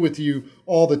disagree with you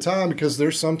all the time because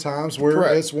there's some times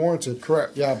where it's warranted.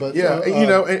 Correct. Yeah, but you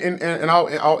know, and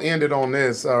I'll end it on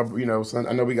this. You know, so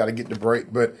I know we got to get to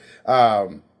break, but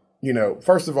you know,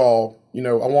 first of all, you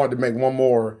know, I wanted to make one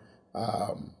more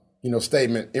you know,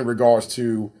 statement in regards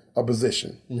to a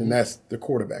position, and that's the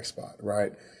quarterback spot,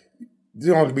 right?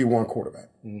 There's only be one quarterback.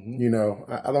 You know,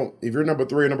 I don't. If you're number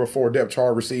 3 or number 4 depth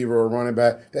chart receiver or running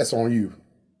back, that's on you.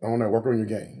 I don't know. Work on your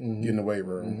game. Get in the weight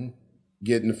room.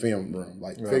 Get in the film room.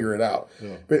 Like figure it out.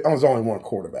 Yeah. But there's only one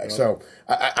quarterback, so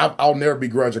I'll never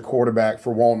begrudge a quarterback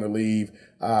for wanting to leave.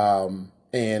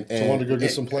 And want to go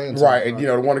get some playing time. Right, you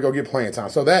know, want to go get playing time.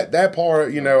 So that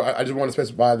part, you know, I just want to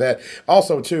specify that.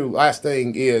 Also, too, last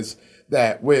thing is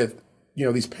that with, you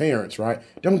know, these parents, right,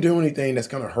 don't do anything that's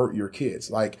going to hurt your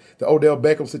kids. Like the Odell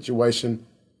Beckham situation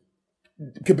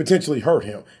could potentially hurt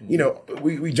him. You know,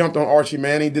 we jumped on Archie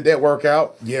Manning. Did that work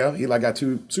out? Yeah, he got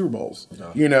 2 Super Bowls.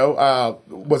 No. You know,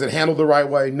 was it handled the right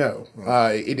way? No.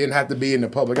 It didn't have to be in the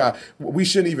public eye. We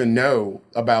shouldn't even know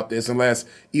about this unless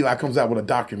Eli comes out with a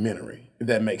documentary, if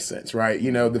that makes sense, right?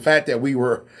 You know, the fact that we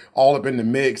were all up in the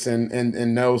mix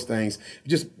and those things,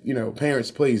 just, you know,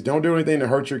 parents, please don't do anything to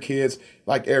hurt your kids.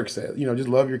 Like Eric said, you know, just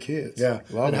love your kids. Yeah.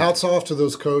 And hats off to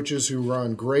those coaches who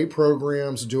run great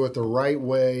programs, do it the right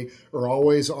way, are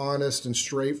always honest and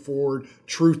straightforward,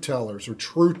 truth tellers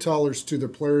to the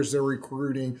players they're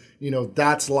recruiting. You know,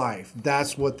 that's life.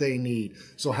 That's what they need.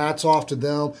 So hats off to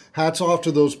them. Hats off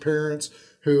to those parents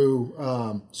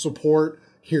who support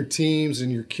your teams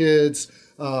and your kids.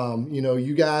 You know,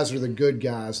 you guys are the good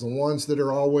guys, the ones that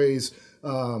are always,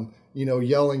 you know,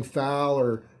 yelling foul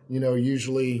or, you know,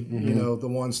 usually, you know, the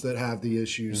ones that have the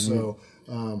issues. So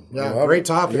Great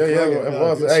topic. It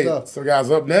was. Hey, so guys,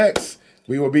 up next,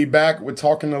 we will be back with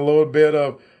talking a little bit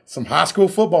of some high school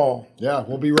football. Yeah,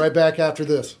 we'll be right back after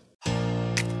this.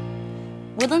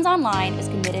 Woodlands Online is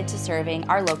committed to serving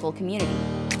our local community.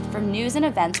 From news and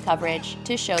events coverage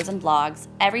to shows and blogs,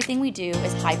 everything we do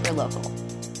is hyper-local.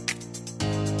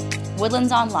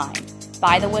 Woodlands Online.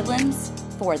 By the Woodlands,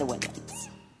 for the Woodlands.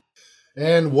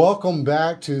 And welcome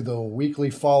back to the weekly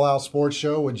Fallout Sports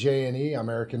Show with J&E. I'm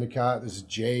Eric Endicott. This is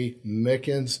Jay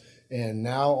Mickens. And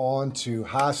now on to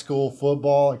high school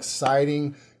football.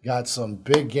 Exciting. Got some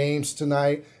big games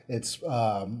tonight. It's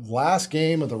last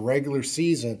game of the regular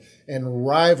season and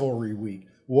rivalry week.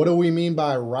 What do we mean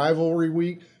by rivalry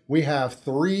week? We have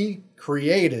 3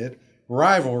 created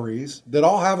rivalries that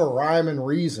all have a rhyme and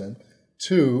reason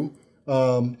to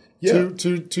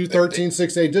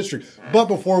 13-6A district. But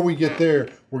before we get there,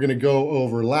 we're going to go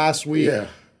over last week.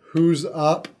 Who's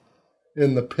up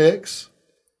in the picks.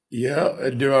 Yeah,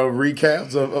 do a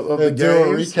recaps of the games. Do a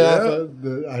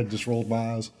recap. I just rolled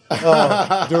my eyes. Do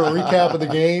a recap of the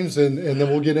games, and then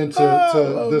we'll get into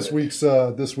this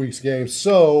week's game.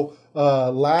 So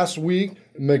last week,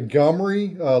 Montgomery,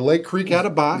 Lake Creek had a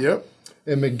bye. Yep.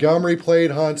 And Montgomery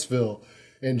played Huntsville.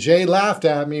 And Jay laughed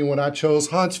at me when I chose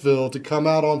Huntsville to come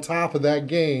out on top of that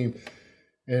game.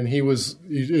 And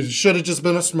it should have just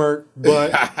been a smirk,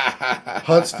 but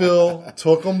Huntsville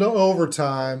took them to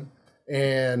overtime.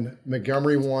 And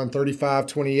Montgomery won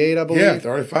 35-28, I believe. Yeah,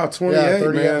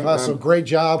 35-28, man. So great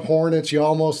job, Hornets. You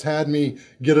almost had me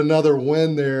get another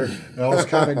win there. I was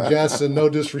kind of guessing, no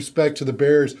disrespect to the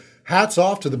Bears. Hats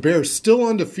off to the Bears, still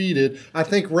undefeated. I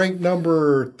think ranked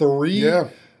number 3 in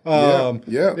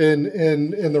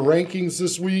the rankings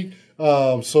this week.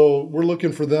 So we're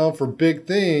looking for them for big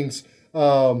things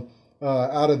out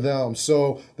of them.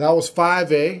 So that was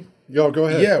 5A. Yo, go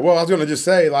ahead. Yeah, well, I was going to just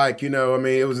say,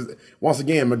 it was, once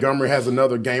again, Montgomery has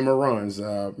another game of runs.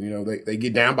 They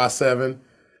get down by 7,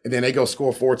 and then they go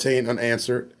score 14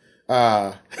 unanswered.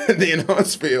 Then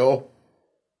Huntsville,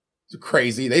 it's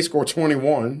crazy. They score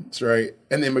 21 straight,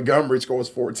 and then Montgomery scores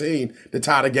 14 to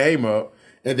tie the game up.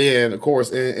 And then, of course,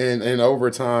 in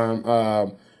overtime,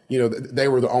 they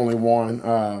were the only one,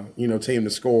 team to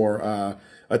score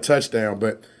a touchdown.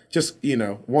 But just,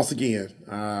 once again,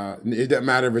 it doesn't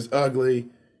matter if it's ugly,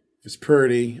 if it's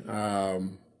pretty.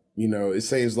 It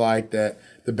seems like that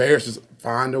the Bears just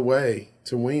find a way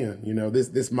to win.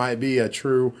 This might be a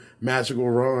true magical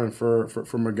run for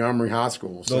Montgomery High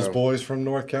School. Those boys from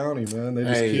North County, man,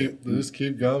 they just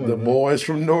keep going. The boys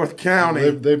from North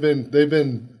County, they've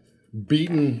been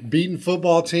beating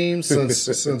football teams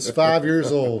since 5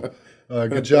 years old.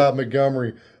 Good job,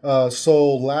 Montgomery.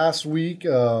 So last week.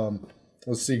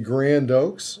 Let's see, Grand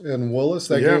Oaks and Willis.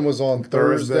 That game was on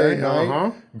Thursday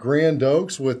night. Grand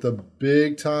Oaks with a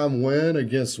big-time win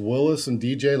against Willis and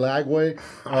DJ Lagway.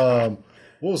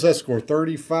 What was that score,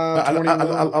 35-21?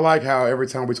 I like how every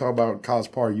time we talk about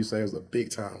College Park, you say it was a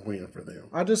big-time win for them.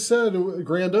 I just said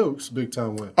Grand Oaks,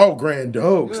 big-time win. Oh, Grand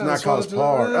Oaks, not College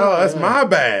Park. That's my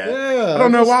bad. Yeah, I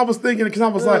don't know why I was thinking, because I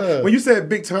was like, when you said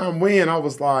big-time win, I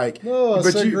was like. No, I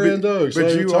said Grand Oaks.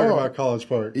 But you talking about College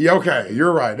Park. Yeah, okay,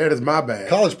 you're right. That is my bad.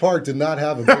 College Park did not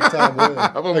have a big-time win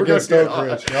against Oak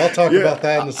Ridge. I'll talk about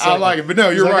that in a second. I like it, but no,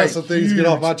 you're right. I got some things to get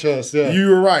off my chest. Yeah, you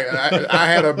were right. I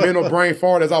had a mental brain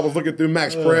fart as I was looking through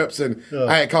Max Preps, and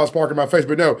I had College Park in my face.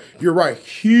 But no, you're right.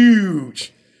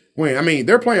 Huge win. I mean,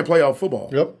 they're playing playoff football.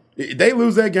 Yep. They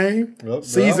lose that game,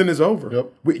 season is over.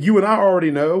 Yep. You and I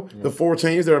already know the 4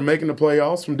 teams that are making the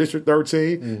playoffs from District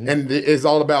 13, and it's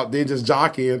all about then just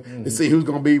jockeying to see who's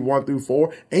going to be 1 through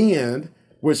 4 and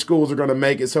which schools are going to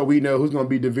make it, so we know who's going to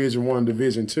be Division I,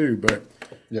 Division II. But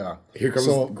here comes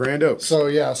Grand Oaks.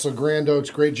 So Grand Oaks,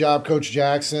 great job, Coach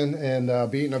Jackson, and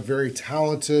beating a very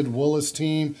talented Willis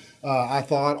team. I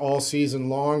thought all season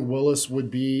long Willis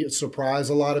would surprise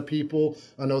a lot of people.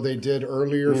 I know they did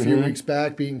earlier a few weeks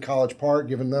back, beating College Park,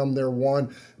 giving them their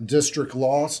 1 district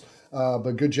loss.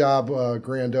 But good job,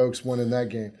 Grand Oaks, winning that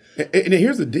game. And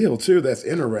here's the deal, too, that's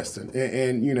interesting.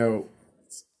 And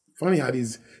it's funny how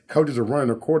these coaches are running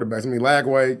their quarterbacks. I mean,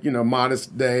 Lagway,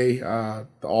 modest day.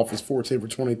 The offense 14 for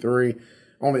 23,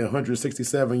 only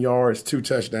 167 yards, 2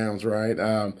 touchdowns,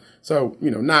 right? So,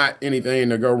 not anything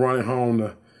to go running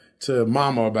home to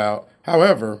mama about.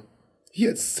 However, he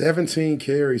had 17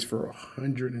 carries for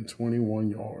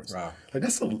 121 yards. Wow. Like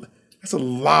that's a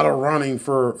lot of running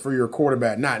for your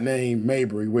quarterback, not named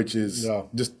Mabry, which is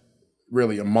just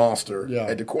really a monster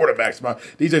at the quarterback spot.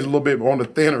 DJ's a little bit on the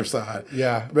thinner side.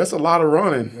 Yeah. But that's a lot of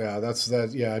running. Yeah, that's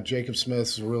that. Yeah, Jacob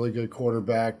Smith's a really good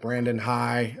quarterback. Brandon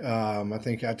High, I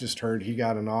think I just heard he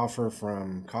got an offer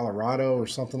from Colorado or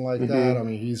something like that. I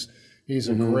mean, he's He's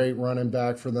a great running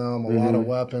back for them, a lot of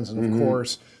weapons. And, of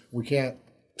course, we can't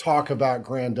talk about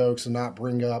Grand Oaks and not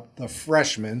bring up the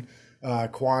freshman,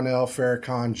 Quanell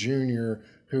Farrakhan Jr.,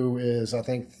 who is, I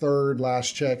think, third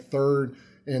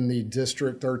in the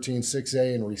District 13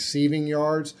 6A in receiving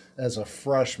yards as a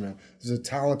freshman. He's a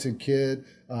talented kid.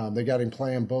 They got him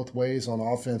playing both ways on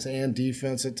offense and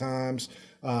defense at times,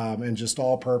 and just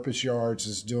all-purpose yards,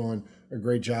 is doing a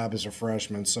great job as a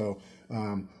freshman. So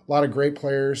a lot of great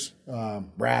players.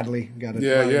 Bradley got it.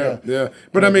 Yeah.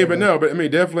 But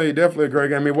definitely a great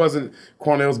game. It wasn't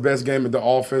Quanell's best game at the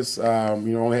office.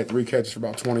 Only had 3 catches for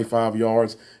about 25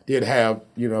 yards. Did have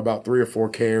about 3 or 4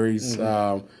 carries.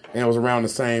 And it was around the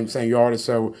same yardage.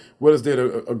 So Willis did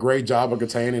a great job of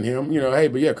containing him.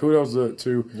 Kudos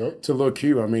to Lil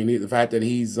Q. I mean, the fact that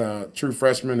he's a true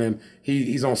freshman and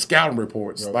he's on scouting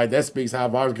reports, like that speaks high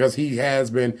volumes because he has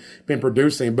been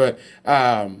producing. But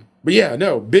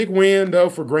big win though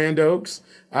for Grand Oaks,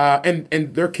 and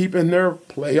they're keeping their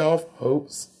playoff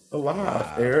hopes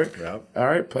alive, Eric. Yep. All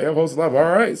right, playoff hopes alive. All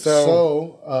right,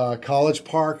 so College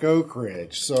Park, Oak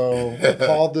Ridge. So we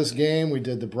called this game. We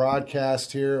did the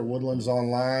broadcast here at Woodlands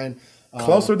Online.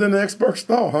 Closer than the experts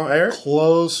thought, huh, Eric?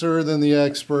 Closer than the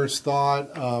experts thought.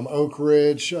 Oak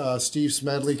Ridge, Steve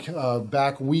Smedley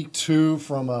back week 2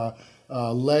 from a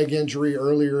leg injury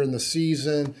earlier in the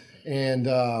season. And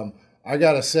I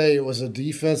got to say, it was a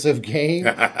defensive game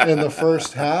in the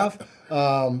first half.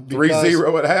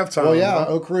 3-0 at halftime. Well, yeah,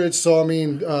 Oak Ridge.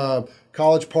 So,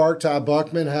 College Park, Ty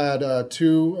Buckman had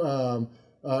 2,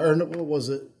 what was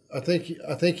it? I think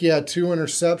he had 2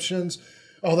 interceptions.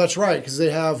 Oh, that's right, because they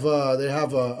have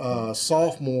a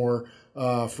sophomore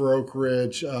for Oak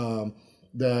Ridge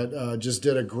that just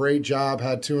did a great job.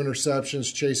 Had 2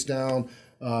 interceptions, chased down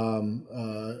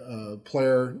a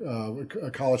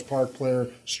College Park player,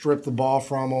 stripped the ball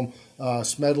from him.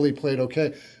 Smedley played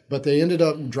okay, but they ended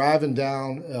up driving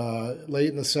down late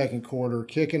in the second quarter,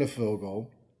 kicking a field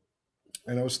goal,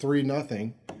 and it was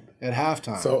 3-0 at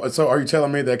halftime. So are you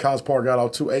telling me that College Park got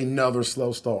off to another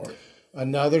slow start?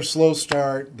 Another slow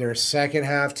start. Their second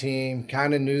half team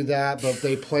kind of knew that, but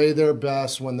they play their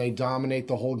best when they dominate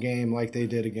the whole game like they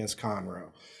did against Conroe.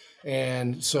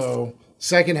 And so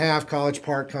second half, College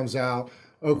Park comes out.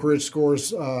 Oak Ridge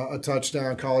scores a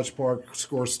touchdown. College Park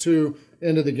scores 2.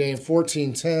 End of the game,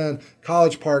 14-10.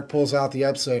 College Park pulls out the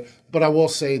upset. But I will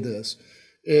say this.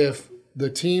 If the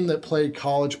team that played the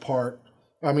College Park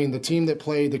team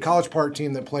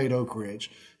that played Oak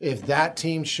Ridge, if that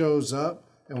team shows up,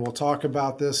 and we'll talk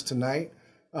about this tonight,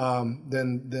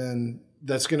 then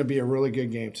that's going to be a really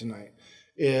good game tonight.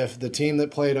 If the team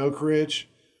that played Oak Ridge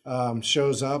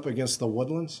shows up against the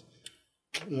Woodlands,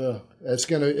 it's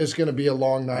gonna be a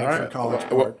long night for College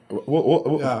Park.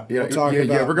 We're going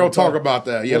to talk about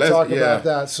that. We'll talk about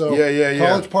that. So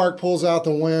College Park pulls out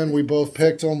the win. We both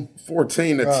picked them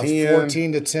 14-10.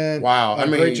 14-10. Wow!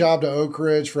 Great job to Oak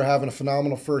Ridge for having a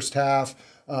phenomenal first half.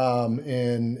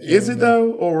 Is it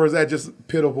though, or was that just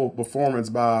pitiful performance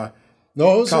by?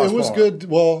 No, it was good.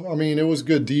 Well, I mean, it was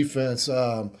good defense.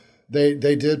 They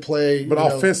did play, but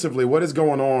offensively, what is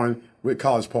going on with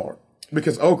College Park?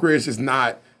 Because Oak Ridge is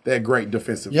not that great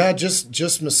defensively. Yeah,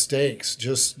 just mistakes,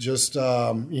 just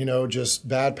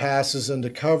bad passes into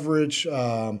coverage.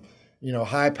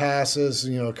 High passes.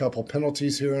 A couple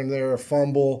penalties here and there, a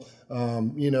fumble.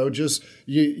 This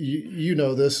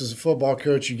as a football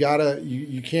coach,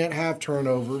 you can't have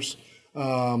turnovers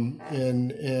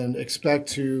and expect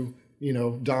to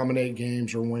dominate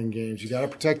games or win games. You got to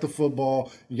protect the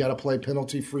football. You got to play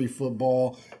penalty-free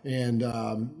football, and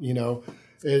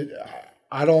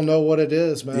I don't know what it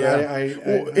is, man. Yeah.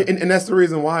 And that's the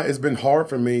reason why it's been hard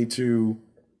for me to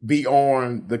be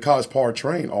on the College Park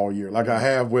train all year, like I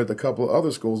have with a couple of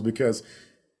other schools, because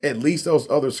at least those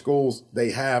other schools,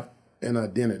 they have an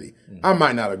identity. Mm-hmm. I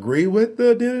might not agree with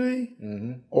the identity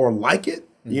or like it,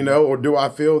 or do I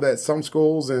feel that some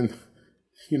schools, and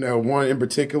one in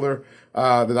particular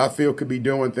that I feel could be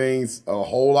doing things a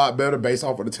whole lot better based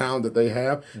off of the talent that they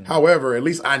have. Mm-hmm. However, at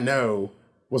least I know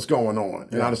what's going on.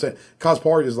 And I understand College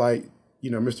Park is like,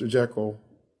 Mr. Jekyll,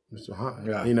 Mr. Hyde.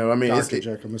 Yeah. Dr.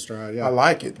 Jekyll, Mr. Hyde. Yeah. I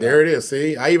like it. There it is.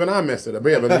 See, I messed it up.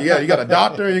 Yeah, but you got a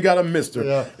doctor and you got a Mr.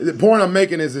 Yeah. The point I'm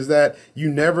making is that you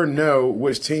never know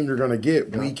which team you're going to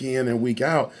get week in and week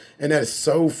out, and that is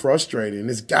so frustrating.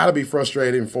 It's got to be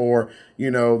frustrating for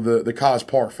the College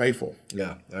Park faithful.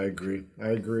 Yeah, I agree.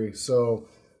 So,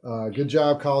 good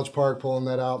job, College Park, pulling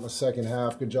that out in the second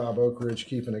half. Good job, Oak Ridge,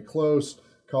 keeping it close.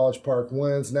 College Park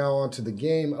wins. Now on to the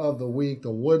game of the week,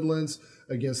 the Woodlands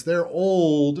against their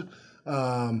old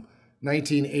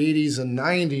 1980s and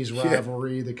 90s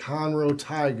rivalry, the Conroe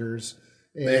Tigers.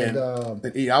 And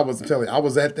I was telling you, I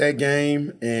was at that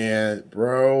game, and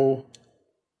bro,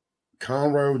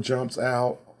 Conroe jumps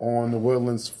out on the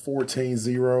Woodlands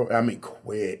 14-0. I mean,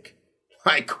 quick.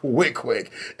 Like,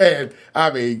 quick. And, I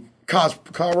mean,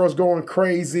 Conroe's going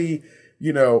crazy.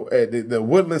 You know, at the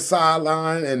Woodland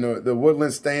sideline and the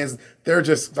Woodland stands, they're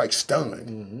just, like, stunned.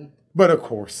 Mm-hmm. But, of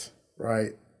course,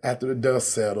 right, after the dust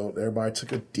settled, everybody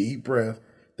took a deep breath.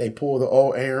 They pulled the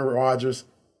old Aaron Rodgers,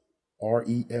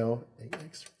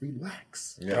 RELAX,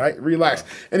 relax, right? Relax. Yeah.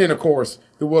 And then, of course,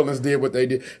 the Woodlands did what they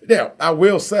did. Now, I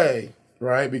will say,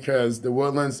 right, because the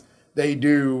Woodlands, they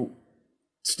do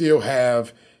still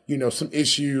have, you know, some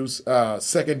issues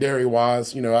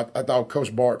secondary-wise. You know, I thought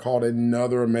Coach Bart called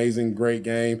another amazing, great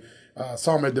game.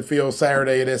 Saw him at the field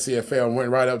Saturday at SCFL and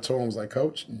went right up to him and was like,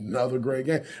 Coach, another great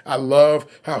game. I love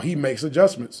how he makes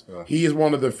adjustments. He is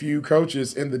one of the few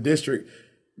coaches in the district,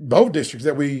 both districts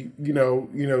that we, you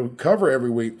know, cover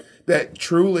every week, that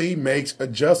truly makes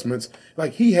adjustments.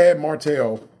 Like he had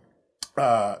Martell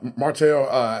Harrell,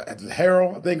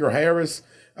 I think, or Harris.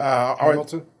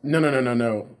 Hamilton?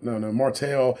 No.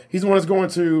 Martell. He's the one that's going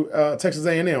to Texas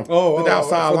A&M. The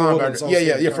outside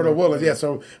linebacker. Yeah, for the Woodlands. Yeah,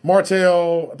 so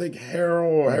Martell, I think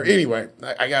Harrell. Anyway,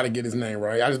 I got to get his name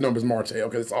right. I just know him as Martell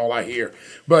because it's all I hear.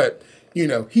 But, you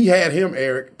know, he had him,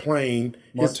 Eric, playing.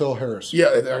 Martell Harris.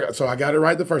 Yeah, so I got it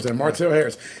right the first time. Martell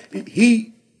Harris.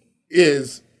 He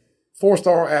is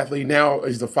 4-star athlete. Now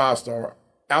he's a 5-star.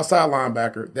 Outside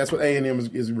linebacker. That's what A&M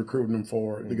is recruiting him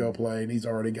for to go play, and he's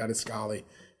already got his Scully,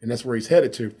 and that's where he's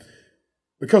headed to.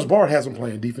 Because Bart has him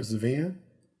playing defensive end,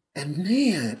 and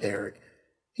then, Eric,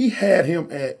 he had him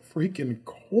at freaking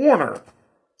corner.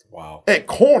 Wow. At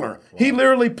corner. Wow. He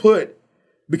literally put,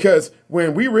 because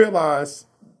when we realized,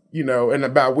 you know,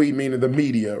 and by we meaning the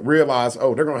media, realized,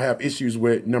 they're going to have issues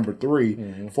with number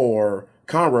 3 for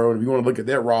Conroe, and if you want to look at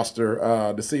their roster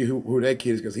to see who that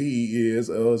kid is, because he is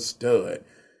a stud.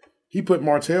 He put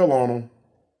Martell on him,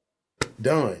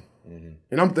 done. Mm-hmm.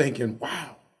 And I'm thinking,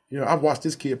 wow, you know, I've watched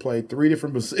this kid play 3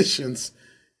 different positions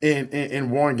in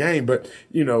one game. But,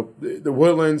 you know, the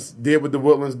Woodlands did what the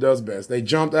Woodlands does best. They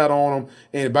jumped out on him.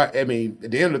 And, at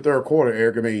the end of the third quarter,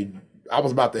 Eric, I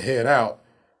was about to head out.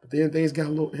 But then things got a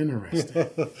little interesting.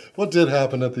 What did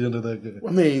happen at the end of that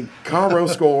game? Conroe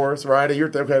scores, right? And you're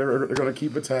thinking, they're going to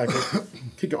keep attacking.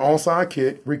 Kick an onside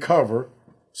kick, recover.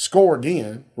 Score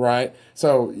again, right?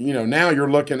 So, you know, now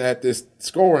you're looking at this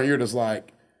score and you're just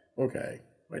like, okay,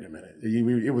 wait a minute.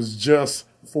 It was just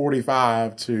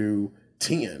 45-10.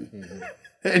 Mm-hmm.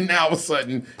 And now all of a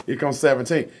sudden, here comes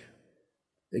 17.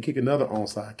 They kick another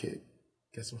onside kick.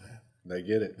 Guess what happened? They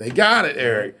get it. They got it,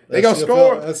 Eric. They go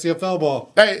score. SCFL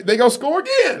ball. They go score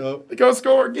again. Yep. They go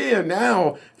score again.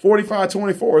 Now,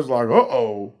 45-24 is like,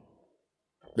 uh-oh.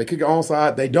 They kick an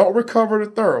onside. They don't recover the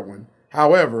third one.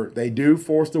 However, they do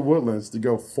force the Woodlands to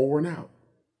go 4 and out.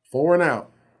 4 and out.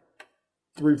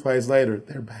 3 plays later,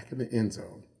 they're back in the end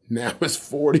zone. Now it's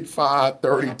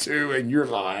 45-32, and you're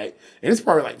like, and it's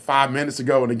probably like 5 minutes to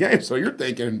go in the game. So you're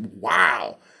thinking,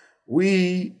 wow,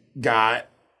 we got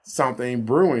something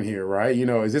brewing here, right? You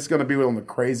know, is this going to be one of the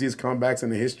craziest comebacks in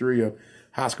the history of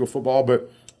high school football? But,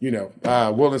 you know,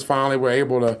 Woodlands finally were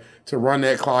able to run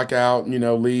that clock out, you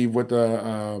know, leave with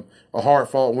a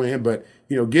hard-fought win. But,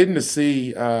 you know, getting to see,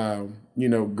 you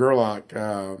know, Gerlach,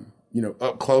 you know,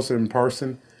 up close in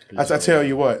person, I tell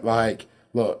you what, like,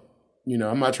 look, you know,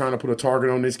 I'm not trying to put a target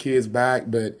on this kid's back,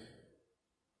 but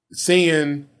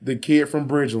seeing the kid from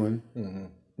Bridgeland,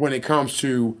 when it comes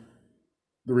to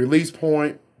the release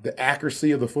point, the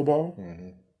accuracy of the football,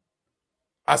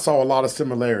 I saw a lot of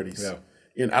similarities. Yeah.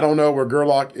 And I don't know where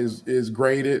Gerlach is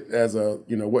graded as a,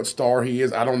 you know, what star he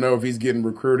is. I don't know if he's getting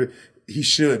recruited. He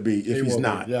should be if he's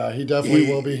not. Yeah, he definitely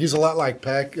will be. He's a lot like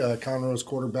Peck, Conroe's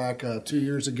quarterback 2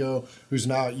 years ago, who's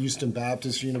now at Houston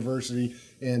Baptist University.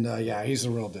 And, he's the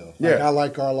real deal. I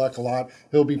like Gerlach a lot.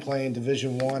 He'll be playing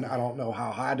Division I. I don't know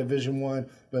how high Division I,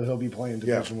 but he'll be playing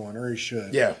Division I, or he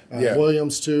should.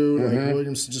 Williams, too. Like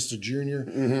Williams is just a junior.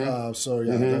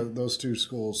 Those two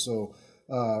schools. So,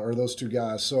 or those two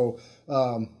guys. So,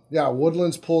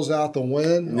 Woodlands pulls out the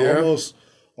win.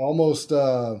 Almost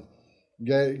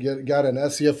got an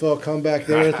SCFL comeback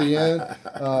there at the end,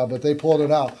 but they pulled it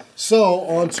out. So,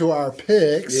 on to our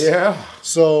picks. Yeah.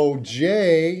 So,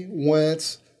 Jay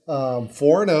went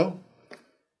 4-0.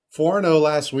 4-0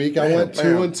 last week. I went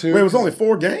 2-2. Wait, it was only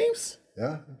 4 games?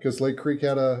 Yeah, because Lake Creek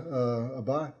had a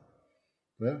bye.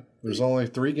 Yeah, there's only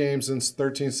 3 games since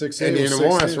 13-16. And the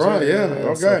one, that's right,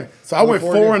 okay. So I went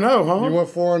 4-0, huh? You went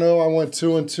 4-0. I went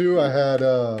 2-2. I had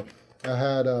I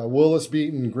had Willis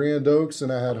beating Grand Oaks,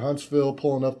 and I had Huntsville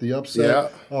pulling up the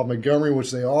upset of Montgomery,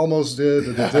 which they almost did,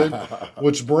 but they did,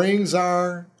 which brings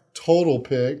our total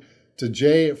pick to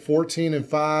Jay at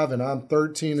 14-5, and I'm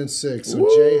 13-6. So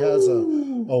Jay has a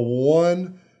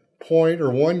 1 point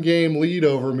or 1 game lead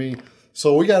over me.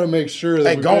 So we got to make sure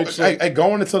that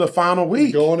going into the final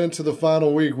week. Going into the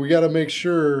final week, we got to make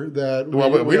sure that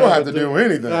we don't have to do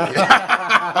anything.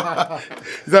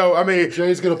 So I mean,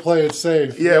 Jay's going to play it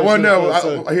safe. Yeah. Well,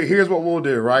 no. Here's what we'll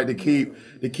do, right? To keep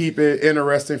it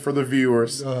interesting for the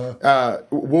viewers. I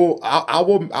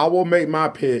will make my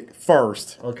pick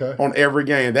first. Okay. On every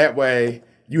game. That way,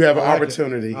 you have an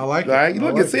opportunity. I like right? it.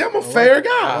 Look and see, I'm a fair guy.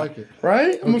 I like it.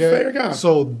 Right? I'm a fair guy.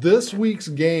 So this week's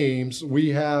games, we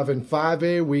have in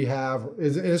 5A,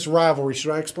 it's rivalry.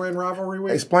 Should I explain rivalry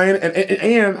week? Explain,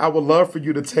 and I would love for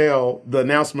you to tell the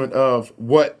announcement of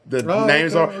what the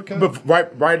names are. Okay.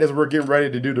 But right as we're getting ready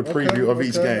to do the preview of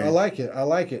each game. I like it.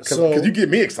 Because you get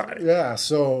me excited. Yeah.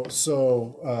 So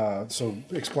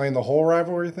explain the whole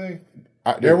rivalry thing.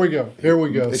 Here we go.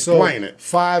 Explain it.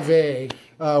 5A.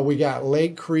 We got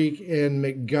Lake Creek and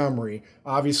Montgomery.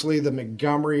 Obviously, the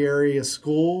Montgomery area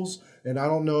schools, and I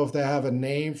don't know if they have a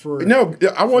name for. No,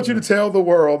 I want you to tell the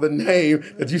world the name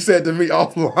that you said to me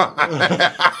offline.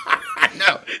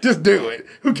 No, just do it.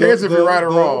 Who cares if you're right or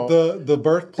wrong? The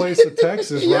birthplace of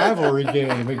Texas rivalry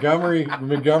game,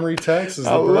 Montgomery, Texas.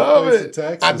 I love it.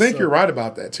 I think you're right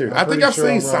about that too. I think I've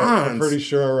seen signs. I'm pretty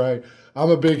sure, right? I'm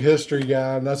a big history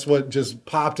guy, and that's what just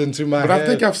popped into my head. But I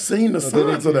think I've seen the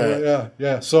signs of that.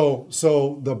 Yeah. So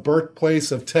the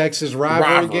birthplace of Texas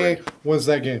rivalry game. When's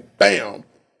that game? Bam.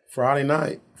 Friday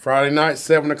night,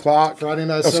 7 o'clock. Friday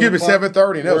night, 7 o'clock.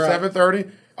 7:30. No,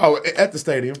 7:30. Oh, at the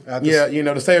stadium.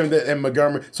 The stadium in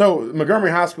Montgomery. So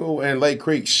Montgomery High School and Lake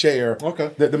Creek share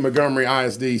the Montgomery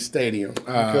ISD stadium.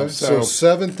 So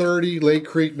 7:30, Lake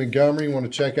Creek, Montgomery. You want to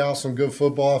check out some good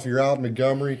football if you're out in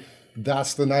Montgomery.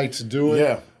 That's the night to do it.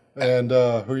 Yeah. And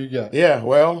who you got? Yeah,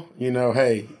 well,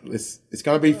 hey, it's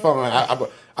gonna be fun.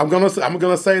 I'm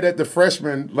gonna say that the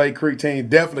freshman Lake Creek team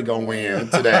definitely gonna win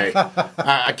today.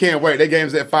 I can't wait. That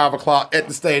game's at 5 o'clock at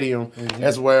the stadium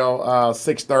as well.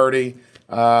 6:30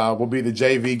 will be the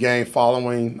JV game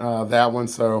following that one.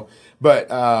 So, but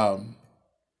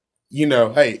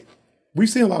hey, we've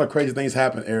seen a lot of crazy things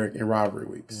happen, Eric, in rivalry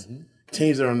weeks.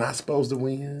 Teams that are not supposed to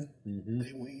win,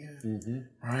 they win,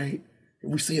 right?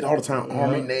 We see it all the time.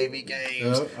 Army, Navy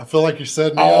games. I feel like you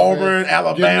said Auburn,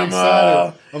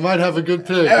 Alabama. I might have a good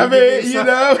pick. I mean,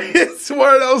 it's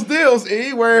one of those deals,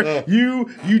 where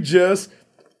you just,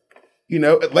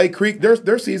 at Lake Creek,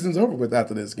 their season's over with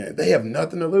after this game. They have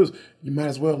nothing to lose. You might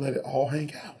as well let it all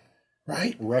hang out.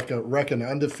 Right? Wreck an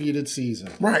undefeated season.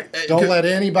 Right. Don't let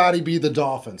anybody be the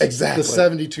Dolphins. Exactly. The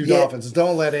 72 Dolphins.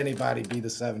 Don't let anybody be the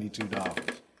 72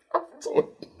 Dolphins. So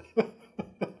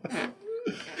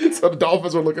the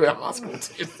Dolphins are looking at high school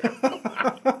teams.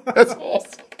 That's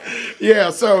awesome. Yeah,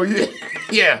 so,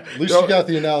 yeah. At least you got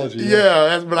the analogy.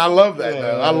 Yeah, but I love that,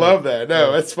 though. I love that.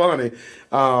 No, it's funny.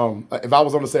 If I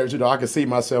was on the stage, I could see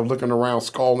myself looking around,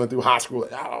 scalding through high school.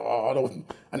 Like,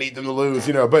 I need them to lose,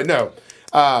 But no.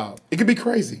 It could be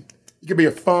crazy. It could be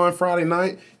a fun Friday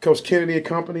night. Coach Kennedy and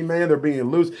company, man, they're being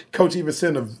loose. Coach even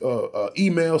sent an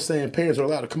email saying parents are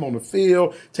allowed to come on the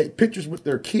field, take pictures with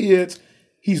their kids.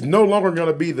 He's no longer going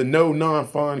to be the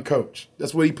non-fun coach.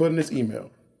 That's what he put in his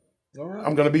email. All right.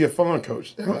 I'm going to be a fun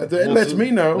coach. That lets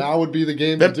me know. Now would be the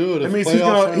game to do it. That means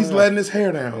he's letting his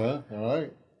hair down. Yeah, all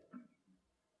right.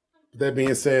 That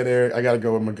being said, Eric, I got to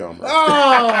go with Montgomery.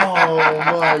 Oh,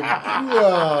 my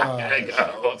God. I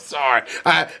go. I'm sorry.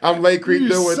 I'm Lake Creek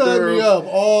through and through. You set me up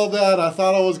all that. I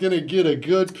thought I was going to get a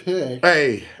good pick.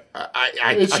 Hey,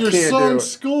 it's your son's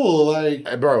school. Hey,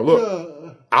 bro, look.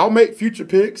 I'll make future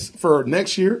picks for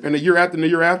next year and the year after and the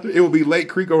year after. It will be Lake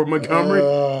Creek over Montgomery.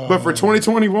 But for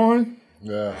 2021,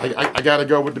 I got to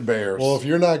go with the Bears. Well, if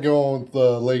you're not going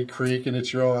with Lake Creek and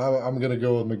it's your own, I'm going to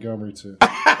go with Montgomery too.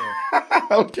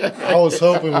 Okay. I was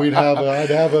hoping I'd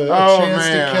have a chance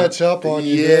to catch up on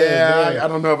you. Yeah, I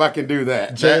don't know if I can do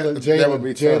that.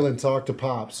 Jalen, talk to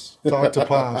Pops.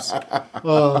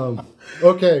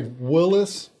 Okay,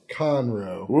 Willis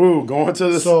Conroe. Ooh, going to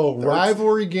the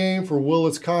rivalry game for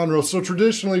Willis Conroe. So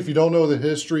traditionally, if you don't know the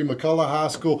history, McCullough High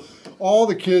School, all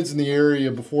the kids in the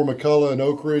area before McCullough and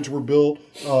Oak Ridge were built,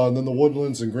 and then the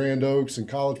Woodlands and Grand Oaks and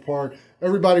College Park,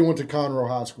 everybody went to Conroe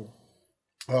High School.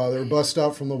 They were bussed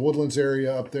out from the Woodlands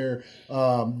area up there.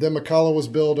 Then McCullough was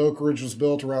built. Oak Ridge was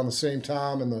built around the same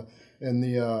time in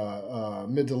the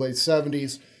mid to late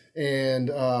 70s. And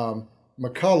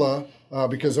McCullough,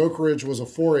 because Oak Ridge was a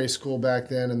 4A school back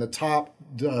then, and the top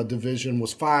division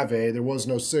was 5A. There was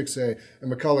no 6A.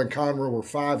 And McCullough and Conroe were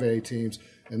 5A teams.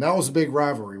 And that was a big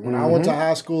rivalry. When I went to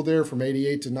high school there from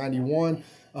 88 to 91,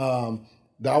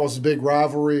 that was a big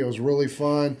rivalry. It was really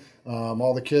fun.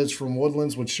 All the kids from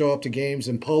Woodlands would show up to games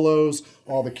in polos.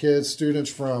 All the students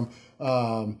from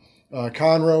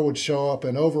Conroe would show up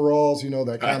in overalls,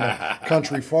 that kind of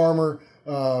country farmer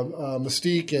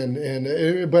mystique.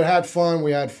 But had fun.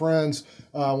 We had friends.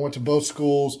 Went to both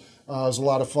schools. It was a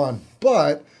lot of fun.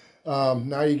 But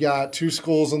now you got two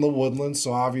schools in the Woodlands,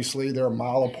 so obviously they're a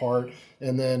mile apart.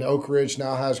 And then Oak Ridge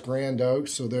now has Grand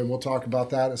Oaks, so then we'll talk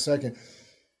about that in a second.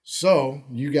 So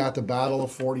you got the Battle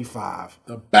of 45.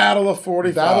 The Battle of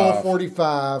 45. Battle of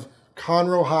 45,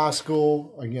 Conroe High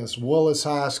School against Willis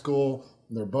High School.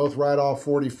 They're both right off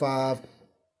 45,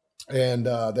 and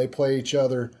they play each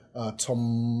other.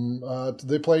 Do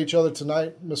they play each other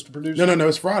tonight, Mr. Producer? No,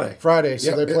 it's Friday. Friday,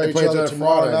 so they play each other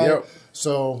tomorrow night. Yep.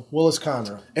 So Willis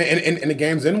Conroe. And the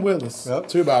game's in Willis,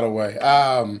 too, by the way.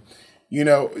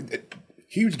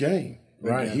 Huge game,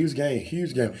 right? Huge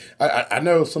game. I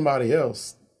know somebody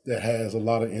else that has a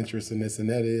lot of interest in this, and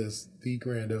that is the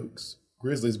Grand Oaks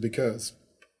Grizzlies, because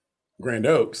Grand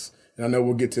Oaks, and I know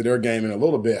we'll get to their game in a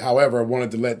little bit. However, I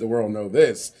wanted to let the world know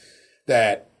this,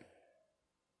 that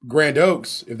Grand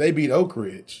Oaks, if they beat Oak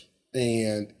Ridge,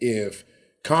 and if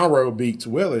Conroe beats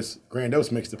Willis, Grand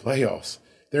Oaks makes the playoffs.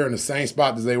 They're in the same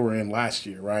spot as they were in last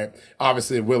year, right?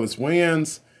 Obviously, if Willis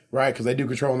wins, right, because they do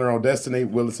control their own destiny,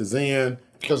 Willis is in.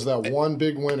 Because of that one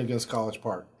big win against College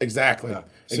Park. Exactly. Yeah.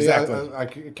 See, exactly. I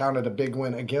counted a big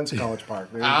win against College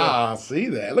Park. There you go. See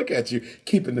that. Look at you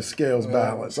keeping the scales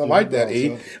balanced. I like that,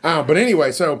 E. But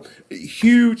anyway, so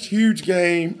huge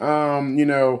game,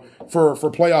 for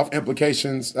playoff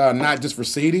implications, not just for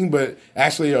seeding, but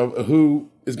actually of who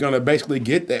is going to basically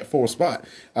get that fourth spot.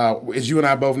 As you and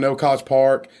I both know, College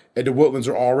Park and the Woodlands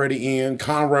are already in.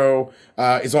 Conroe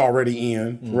is already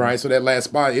in, right? So that last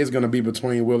spot is going to be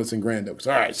between Willis and Grand Oaks.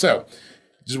 All right, so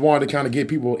just wanted to kind of get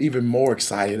people even more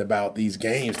excited about these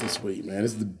games this week, man.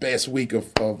 This is the best week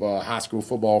of high school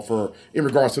football in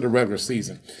regards to the regular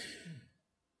season.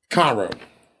 Conroe,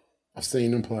 I've seen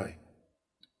them play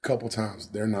a couple times.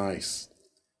 They're nice.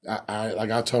 I like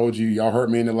I told you, y'all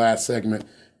heard me in the last segment.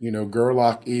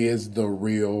 Gerlach is the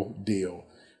real deal.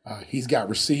 He's got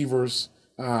receivers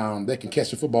that can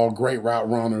catch the football, great route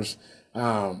runners.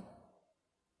 I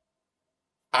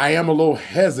am a little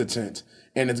hesitant,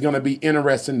 and it's going to be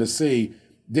interesting to see,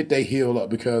 did they heal up?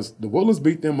 Because the Woodlands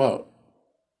beat them up.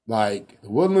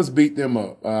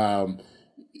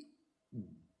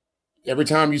 Every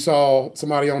time you saw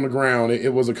somebody on the ground,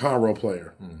 it was a Conroe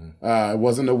player. It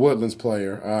wasn't a Woodlands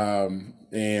player.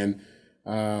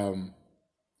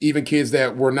 Even kids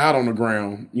that were not on the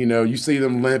ground, you see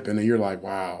them limping and you're like,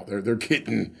 wow, they're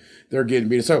getting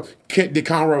beat. So did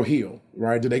Conroe heal,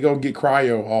 right? Did they go get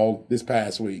cryo all this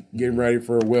past week, getting ready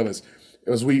for Willis?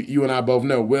 As you and I both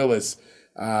know, Willis,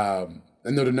 I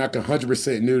know they're not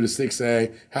 100% new to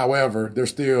 6A. However, they're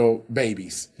still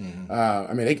babies.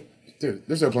 They're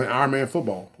still playing Ironman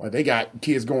football. Like, they got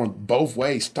kids going both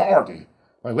ways, starting.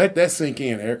 Like, let that sink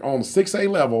in, Eric. On the 6A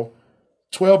level,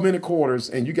 12-minute quarters,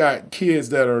 and you got kids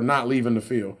that are not leaving the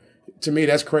field. To me,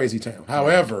 that's crazy town.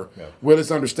 However,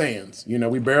 Willis understands.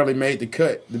 We barely made the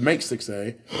cut to make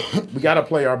 6A. We got to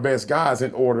play our best guys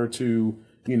in order to,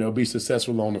 be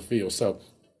successful on the field. So,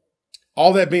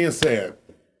 all that being said,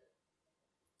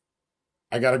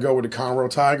 I got to go with the Conroe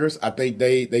Tigers. I think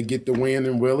they get the win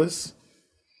in Willis.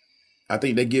 I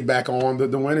think they get back on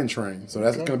the winning train. So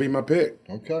that's going to be my pick.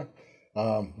 Okay.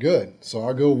 Good. So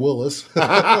I'll go Willis.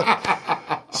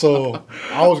 So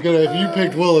I was going to, if you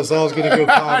picked Willis, I was going to go Conroe.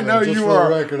 I know just you for the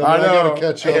record. I got to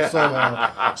catch you up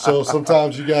somehow. So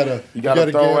sometimes you got to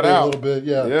throw it out a little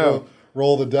bit.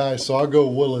 Roll the dice. So I'll go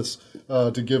Willis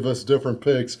to give us different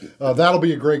picks. That'll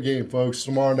be a great game, folks.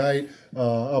 Tomorrow night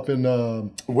up in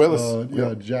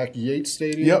Willis. Jackie Yates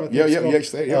Stadium. Yates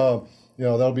Stadium.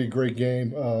 That'll be a great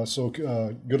game. So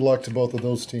good luck to both of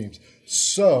those teams.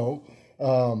 So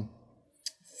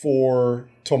for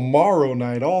tomorrow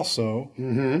night also,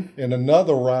 in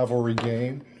another rivalry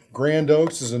game, Grand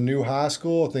Oaks is a new high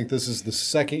school. I think this is the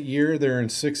second year they're in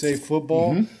 6A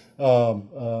football.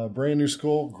 Brand new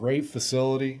school, great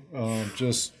facility,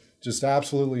 just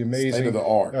absolutely amazing. State of the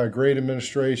art. Great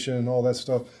administration, all that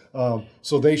stuff.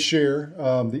 So they share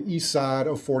the east side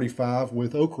of 45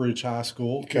 with Oak Ridge High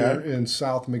School here in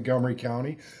South Montgomery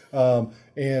County.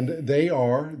 And they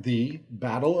are the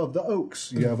Battle of the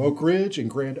Oaks. You have Oak Ridge and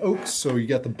Grand Oaks, so you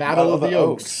got the Battle of the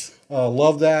Oaks.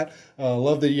 Love that.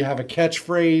 Love that you have a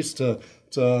catchphrase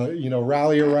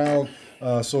rally around.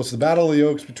 So it's the Battle of the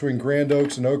Oaks between Grand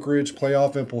Oaks and Oak Ridge.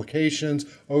 Playoff implications.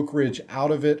 Oak Ridge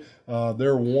out of it.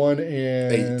 They're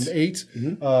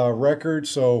 1-8 record.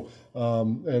 So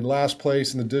in last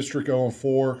place in the district,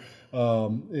 0-4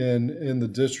 in the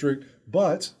district.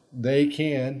 But they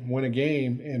can win a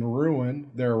game and ruin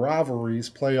their rivalries'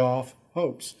 playoff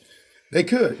hopes. They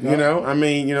could,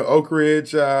 Oak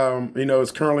Ridge,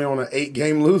 is currently on an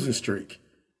 8-game losing streak.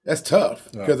 That's tough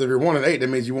because if you're 1-8, that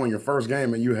means you won your first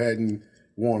game and you hadn't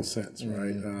won since,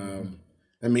 right?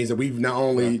 That means that we've not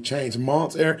only changed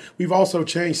months, we've also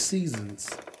changed seasons.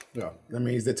 Yeah, that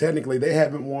means that technically they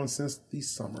haven't won since the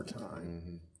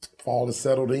summertime. Fall has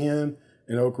settled in,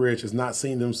 and Oak Ridge has not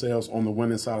seen themselves on the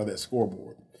winning side of that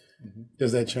scoreboard.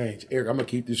 Does that change, Eric? I'm gonna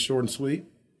keep this short and sweet.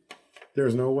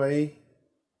 There's no way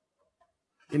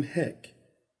in heck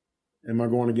am I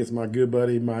going against my good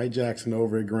buddy Mike Jackson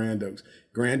over at Grand Oaks.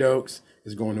 Grand Oaks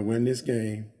is going to win this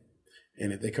game,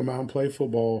 and if they come out and play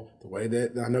football the way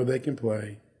that I know they can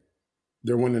play,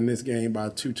 they're winning this game by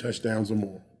 2 touchdowns or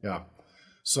more. Yeah.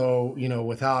 So,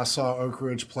 with how I saw Oak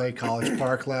Ridge play College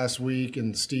Park last week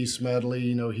and Steve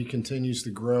Smedley, he continues to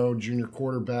grow, junior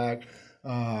quarterback,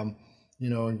 and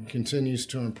continues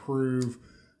to improve,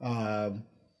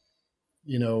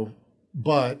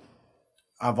 but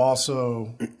I've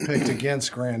also picked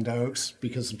against Grand Oaks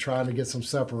because I'm trying to get some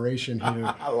separation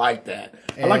here. I like that.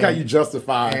 I like how you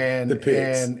justify the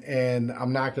picks. And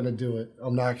I'm not going to do it.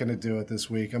 I'm not going to do it this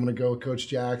week. I'm going to go with Coach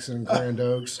Jackson and Grand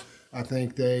Oaks. I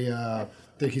think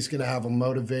think he's going to have them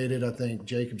motivated. I think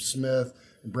Jacob Smith,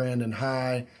 Brandon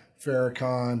High,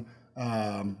 Farrakhan,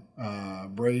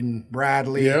 Braden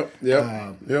Bradley. Yep.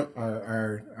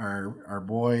 Our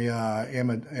boy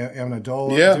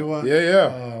Amendola.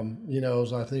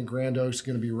 So I think Grand Oaks is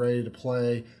going to be ready to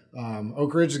play.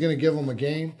 Oak Ridge is going to give them a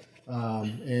game,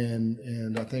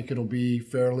 and I think it'll be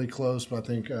fairly close. But I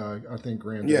think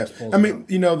Grand Oaks. Yeah, I mean,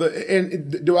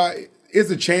 is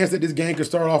a chance that this game could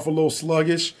start off a little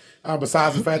sluggish.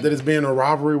 Besides the fact that it's being a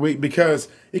rivalry week, because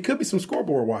it could be some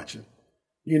scoreboard watching,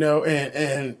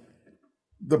 and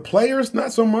the players,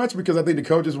 not so much, because I think the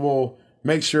coaches will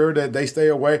make sure that they stay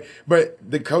away, but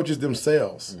the coaches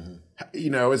themselves, and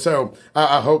so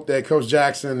I hope that Coach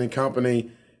Jackson and company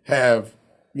have,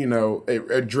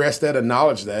 addressed that,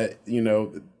 acknowledged that,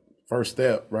 the first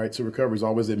step, right, to recovery is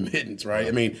always admittance, right?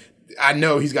 I mean, I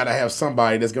know he's got to have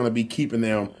somebody that's going to be keeping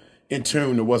them in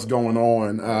tune to what's going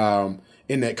on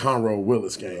in that Conroe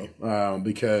Willis game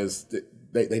because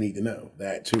they need to know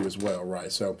that too as well,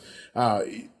 right? So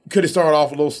could it start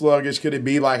off a little sluggish? Could it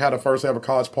be like how the first half of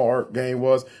College Park game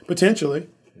was? Potentially,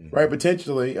 right?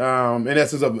 Potentially, in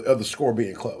essence of the score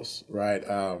being close, right?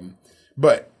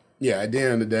 But yeah, at the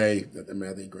end of the day,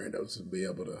 I think Grand Oaks will be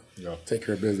able to take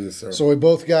care of business. So we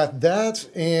both got that,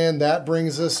 and that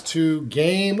brings us to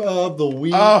Game of the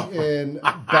Week and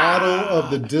Battle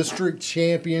of the District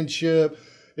Championship.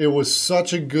 It was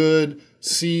such a good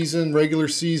season, regular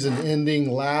season ending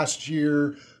last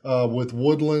year with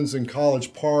Woodlands and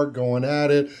College Park going at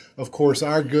it. Of course,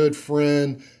 our good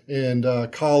friend and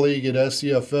colleague at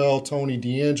SCFL, Tony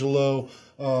D'Angelo,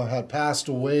 had passed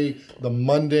away the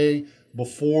Monday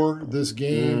before this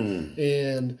game,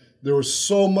 and there was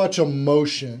so much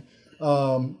emotion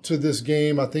to this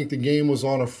game. I think the game was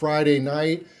on a Friday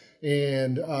night,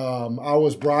 and I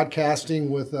was broadcasting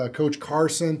with Coach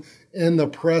Carson in the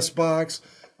press box.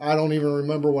 I don't even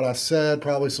remember what I said,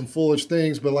 probably some foolish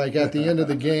things, but like at the end of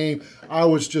the game, I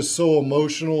was just so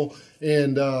emotional,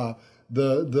 and the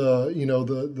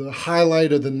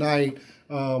highlight of the night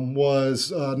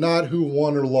was not who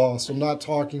won or lost. I'm not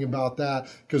talking about that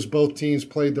because both teams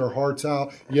played their hearts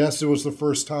out. Yes, it was the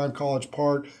first time College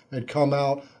Park had come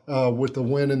out with the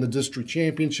win in the district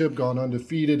championship, gone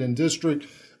undefeated in district.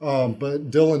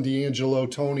 But Dylan D'Angelo,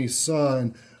 Tony's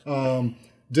son,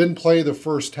 didn't play the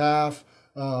first half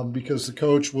because the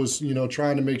coach was,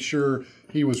 trying to make sure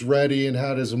he was ready and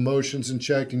had his emotions in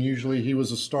check. And usually he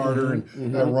was a starter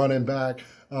and running back.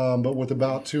 But with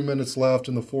about 2 minutes left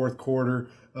in the fourth quarter,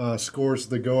 scores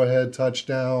the go-ahead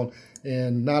touchdown,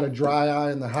 and not a dry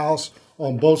eye in the house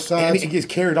on both sides. And it gets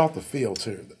carried off the field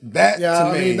too. That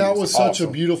was such a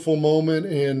beautiful moment,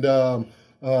 and I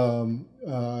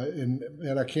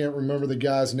can't remember the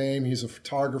guy's name. He's a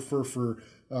photographer for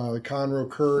the Conroe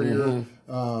Courier.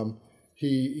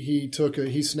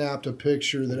 He snapped a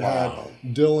picture that had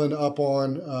Dylan up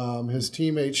on his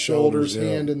teammate's shoulders,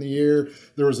 hand in the air.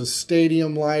 There was a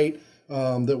stadium light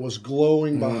that was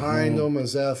glowing behind them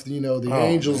as if, the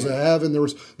angels of heaven. There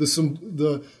was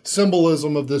the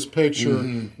symbolism of this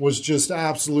picture was just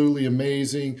absolutely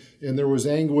amazing. And there was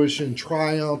anguish and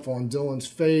triumph on Dylan's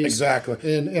face. Exactly.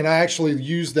 And I actually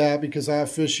used that because I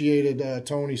officiated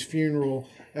Tony's funeral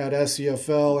at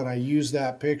SCFL, and I used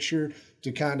that picture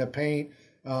to kind of paint,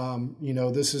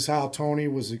 this is how Tony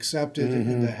was accepted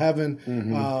into heaven,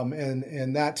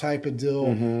 and that type of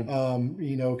deal,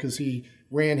 because he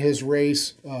ran his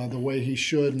race the way he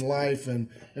should in life and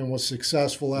was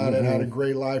successful at it, had a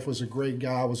great life, was a great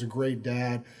guy, was a great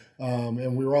dad.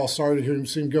 And we were all sorry to hear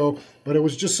him go, but it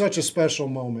was just such a special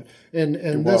moment. And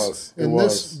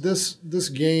this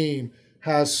game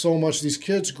has so much. These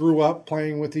kids grew up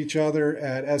playing with each other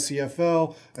at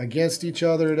SCFL, against each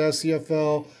other at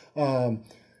SCFL,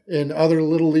 in other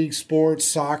little league sports,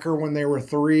 soccer when they were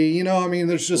 3.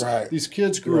 There's just these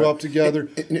kids grew up together.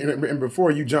 And before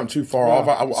you jump too far off,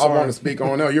 I want to speak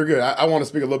on. No, you're good. I want to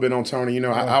speak a little bit on Tony.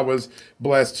 I was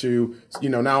blessed to,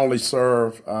 not only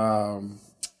serve on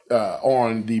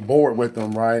the board with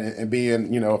them, right, and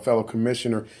being, a fellow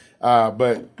commissioner.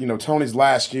 But Tony's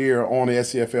last year on the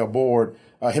SCFL board,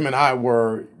 him and I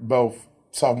were both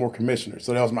sophomore commissioners.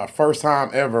 So that was my first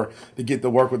time ever to get to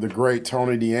work with the great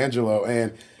Tony D'Angelo.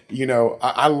 And,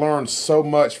 I learned so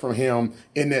much from him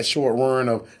in that short run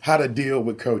of how to deal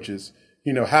with coaches,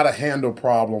 how to handle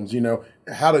problems,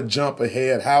 how to jump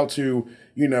ahead, how to,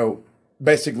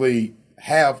 basically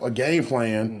have a game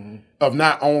plan of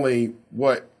not only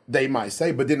what they might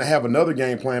say, but then to have another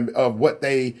game plan of what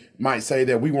they might say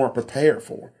that we weren't prepared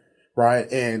for, right?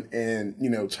 And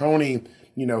Tony,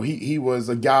 he was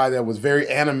a guy that was very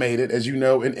animated, as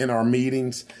in our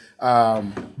meetings.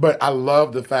 But I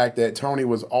love the fact that Tony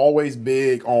was always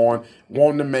big on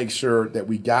wanting to make sure that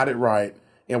we got it right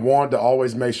and wanted to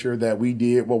always make sure that we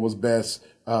did what was best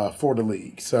for the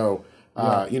league. So,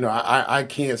 I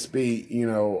can't speak,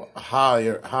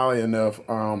 highly enough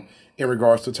in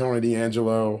regards to Tony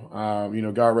D'Angelo,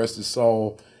 God rest his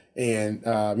soul. And,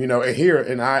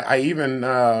 I even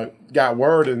got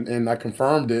word and I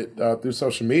confirmed it through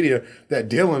social media that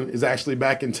Dylan is actually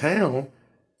back in town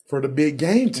for the big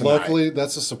game tonight. Luckily,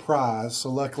 that's a surprise. So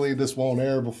luckily, this won't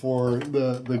air before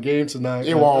the game tonight.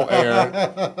 It won't air.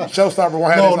 Showstopper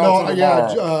won't have tomorrow.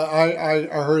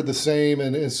 I heard the same,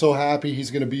 and so happy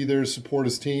he's going to be there to support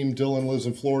his team. Dylan lives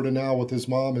in Florida now with his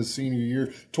mom. His senior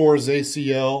year, tore his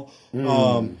ACL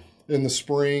in the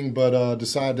spring, but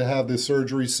decided to have the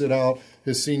surgery sit out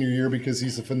his senior year because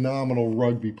he's a phenomenal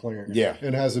rugby player. Yeah,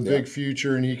 and has a big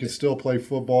future, and he can still play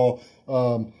football.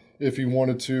 If he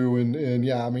wanted to.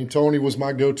 And Tony was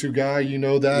my go-to guy. You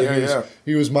know that.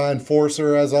 He was my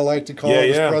enforcer, as I like to call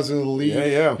him, as president of the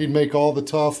league. He'd make all the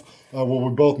tough, we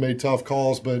both made tough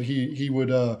calls, but he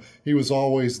was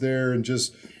always there and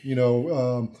just, he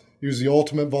was the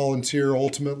ultimate volunteer,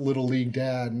 ultimate little league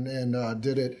dad and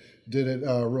did it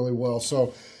really well.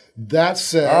 So, that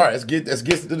said, all right, let's get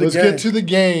to the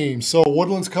game. So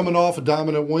Woodland's coming off a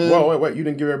dominant win. Whoa, wait! You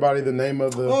didn't give everybody the name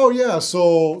of the. Oh yeah,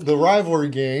 so the rivalry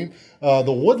game,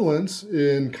 the Woodlands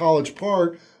in College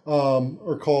Park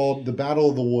are called the Battle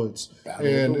of the Woods,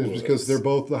 because they're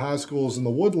both the high schools in the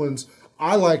Woodlands.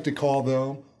 I like to call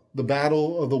them the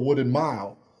Battle of the Wooded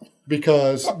Mile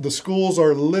because the schools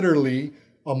are literally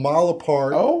a mile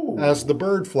apart as the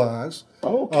bird flies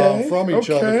from each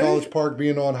other. College Park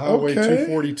being on Highway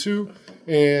 242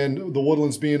 and the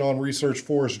Woodlands being on Research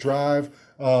Forest Drive,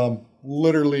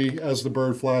 literally as the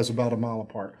bird flies about a mile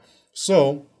apart.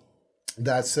 So,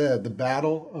 that said, the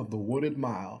Battle of the Wooded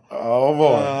Mile. Oh,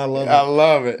 boy. I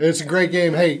love it. It's a great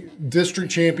game. Hey,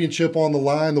 district championship on the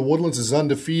line. The Woodlands is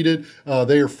undefeated.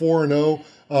 They are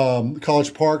 4-0.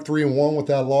 College Park 3-1 with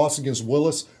that loss against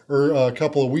Willis a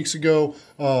couple of weeks ago.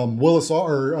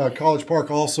 College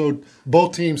Park also,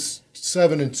 both teams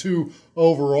 7-2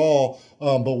 overall.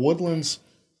 But Woodlands,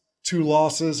 2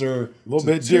 losses are a little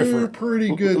bit different.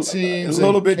 Pretty good teams. A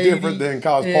little bit different than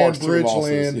College Park's 2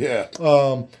 losses. Yeah.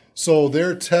 So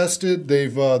they're tested.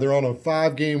 They're on a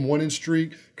 5-game winning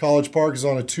streak. College Park is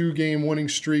on a 2-game winning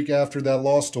streak after that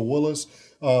loss to Willis.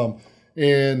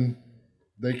 And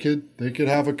they could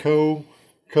have a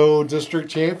co-district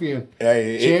championship.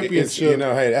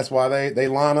 That's why they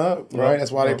line up, right?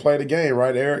 That's why they play the game,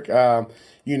 right, Eric?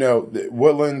 The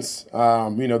Woodlands,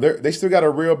 they still got a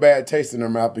real bad taste in their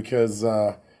mouth because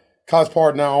College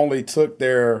Park not only took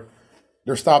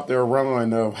stopped their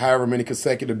run of however many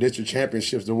consecutive district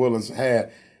championships the Woodlands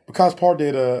had, but College Park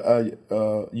did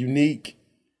a unique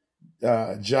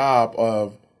job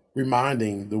of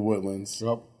reminding the Woodlands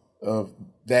of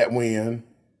that win.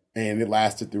 And it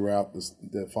lasted throughout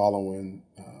the following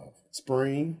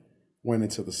spring went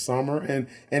into the summer, and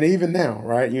even now,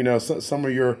 right? You know, some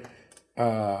of your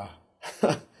I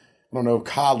don't know if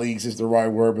colleagues is the right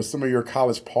word, but some of your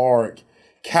College Park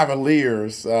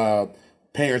Cavaliers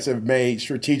parents have made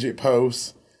strategic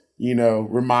posts, you know,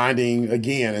 reminding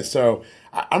again. And so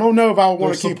I don't know if I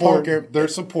want to keep poking. They're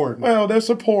supporting. Well, they're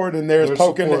supporting. There's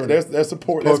poking. There's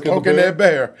support. There's poking that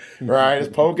bear, right?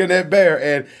 It's poking that bear.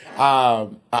 And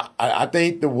I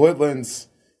think the Woodlands,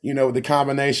 you know, the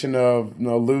combination of, you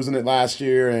know, losing it last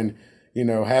year and, you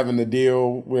know, having to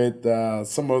deal with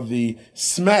some of the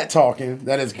smack talking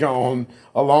that has gone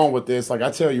along with this. Like,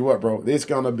 I tell you what, bro, it's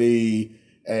going to be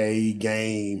a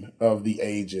game of the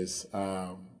ages.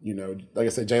 You know, like I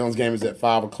said, Jalen's game is at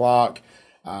 5 o'clock.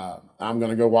 I'm going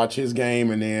to go watch his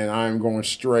game, and then I'm going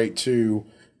straight to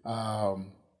can't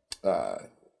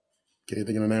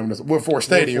think of the name of this. Woodforest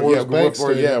Stadium.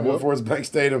 Woodforest Bank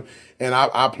Stadium. And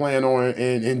I plan on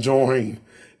enjoying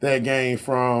that game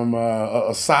from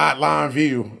a sideline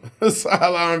view,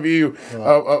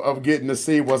 of getting to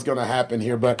see what's going to happen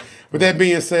here. But with that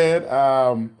being said,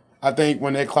 I think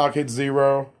when that clock hits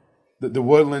 0, the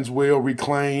Woodlands will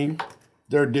reclaim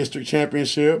their district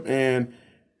championship, and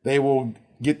they will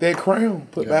get that crown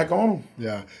put back on them.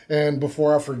 Yeah. And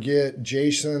before I forget,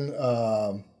 Jason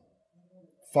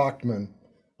Fachtman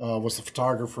was the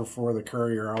photographer for the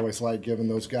Courier. I always like giving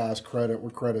those guys credit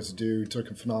where credit's due. Took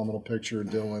a phenomenal picture of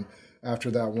Dylan after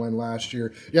that win last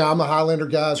year. Yeah, I'm a Highlander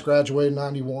guy. Graduated in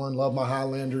 91. Love my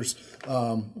Highlanders.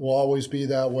 Will always be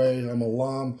that way. I'm an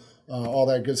alum. All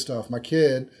that good stuff. My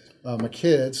kids,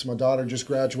 my daughter just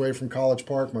graduated from College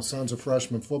Park. My son's a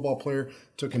freshman football player.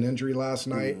 Took an injury last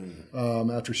night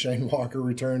after Shane Walker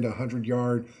returned a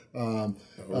 100-yard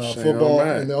football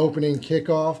in the opening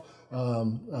kickoff.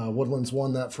 Woodlands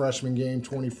won that freshman game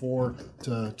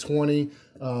 24-20.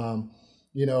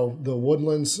 You know, the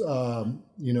Woodlands,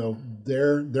 you know,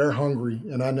 they're hungry,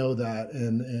 and I know that,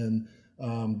 and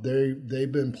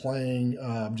they've been playing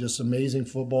just amazing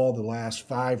football the last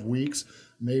 5 weeks.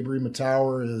 Mabry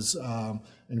Matower is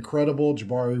incredible.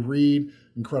 Jabari Reed,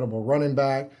 incredible running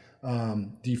back.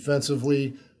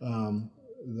 Defensively,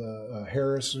 the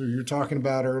Harris, who you're talking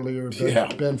about earlier,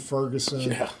 Ben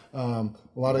Ferguson. A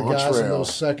lot of guys in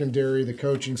those secondary, the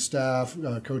coaching staff,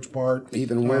 Coach Bart.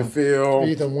 Ethan Winfield.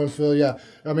 Yeah.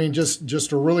 I mean,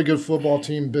 just a really good football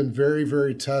team, been very,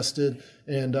 very tested,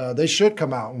 and they should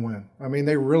come out and win. I mean,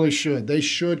 they really should. They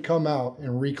should come out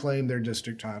and reclaim their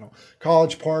district title.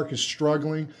 College Park is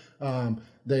struggling.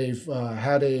 They've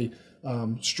had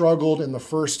struggled in the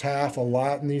first half a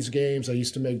lot in these games. I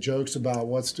used to make jokes about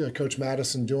what's Coach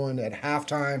Madison doing at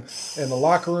halftime in the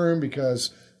locker room,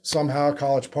 because somehow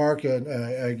College Park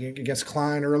against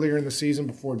Klein earlier in the season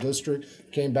before district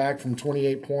came back from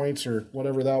 28 points or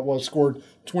whatever that was, scored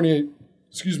 28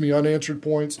 unanswered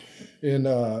points in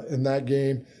that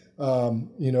game.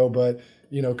 But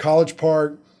College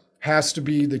Park has to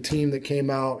be the team that came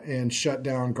out and shut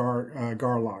down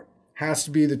Garlock. Has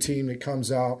to be the team that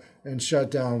comes out and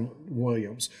shut down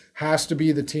Williams. Has to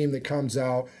be the team that comes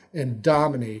out and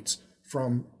dominates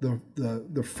from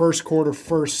the first quarter,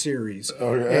 first series,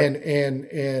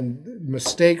 and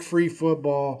mistake-free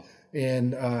football,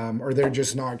 and or they're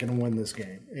just not going to win this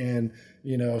game. And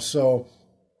so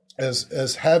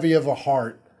as heavy of a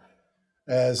heart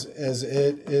as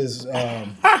it is,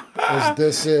 as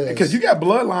this is, because you got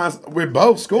bloodlines with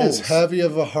both schools. As heavy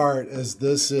of a heart as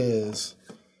this is.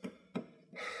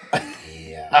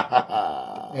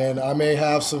 And I may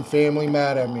have some family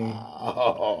mad at me.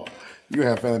 Oh, you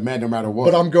have family mad no matter what.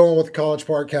 But I'm going with the College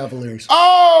Park Cavaliers.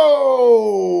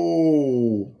 Oh!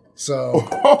 So,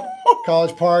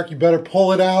 College Park, you better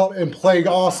pull it out and play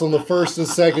awesome the first and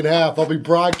second half. I'll be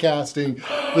broadcasting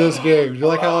this game. You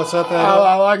like how I set that up?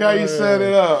 I like how you set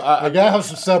it up. I got to have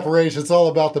some separation. It's all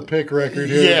about the pick record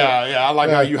here. Yeah, I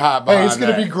like how you hide behind it's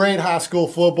going to be great high school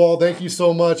football. Thank you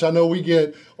so much. I know we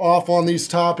get off on these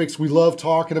topics. We love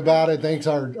talking about it. Thanks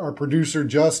our producer,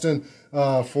 Justin,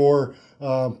 for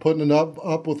putting it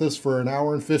up with us for an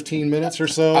hour and 15 minutes or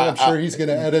so. I'm sure he's going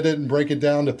to edit it and break it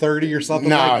down to 30 or something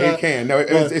like that. No, he can. No,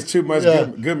 it's too much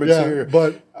good material.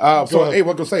 But hey,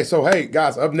 what to say? So, hey,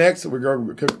 guys, up next, we're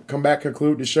going to come back,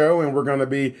 conclude the show, and we're going to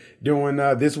be doing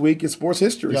This Week in Sports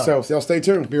History. So stay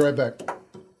tuned. Be right back.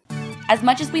 As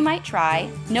much as we might try,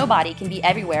 nobody can be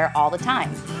everywhere all the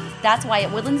time. That's why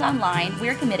at Woodlands Online,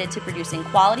 we're committed to producing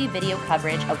quality video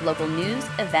coverage of local news,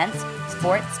 events,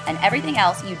 sports, and everything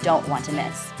else you don't want to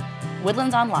miss.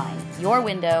 Woodlands Online, your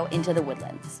window into the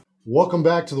Woodlands. Welcome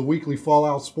back to the weekly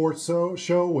Fallout Sports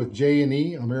Show with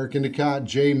J&E. I'm Eric Endicott,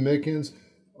 Jay Mickens.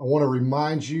 I want to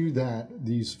remind you that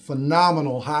these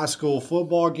phenomenal high school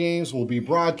football games will be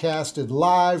broadcasted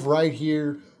live right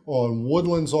here on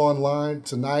Woodlands Online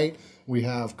tonight. We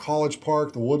have College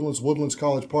Park, the Woodlands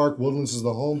College Park. Woodlands is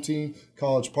the home team.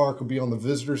 College Park will be on the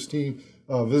visitors team,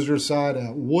 visitor side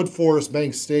at Woodforest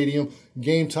Bank Stadium.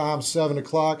 Game time, 7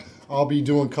 o'clock. I'll be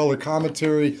doing color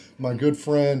commentary. My good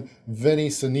friend Vinny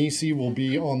Sinisi will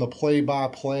be on the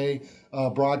play-by-play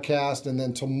broadcast. And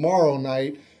then tomorrow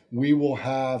night, we will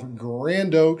have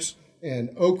Grand Oaks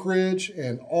and Oak Ridge,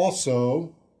 and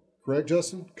also, correct,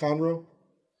 Justin? Conroe?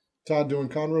 Todd doing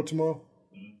Conroe tomorrow?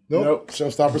 Nope.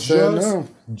 Showstopper said no.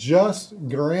 Just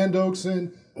Grand Oaks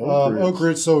and Oak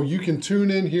Ridge. So you can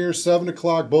tune in here 7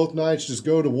 o'clock both nights. Just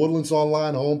go to Woodlands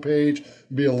Online homepage.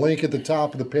 There'll be a link at the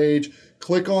top of the page.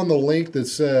 Click on the link that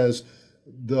says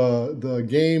the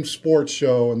game sports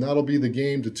show, and that'll be the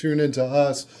game to tune into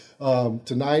us.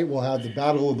 Tonight we'll have the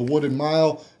Battle of the Wooded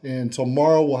Mile, and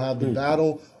tomorrow we'll have the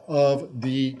Battle of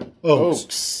the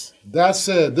Oaks. That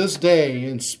said, this day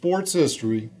in sports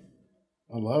history.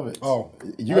 I love it. Oh,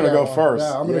 you're gonna go first.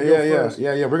 Yeah, I'm gonna go first.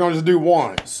 Yeah. We're gonna just do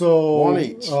one. So one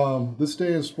each. This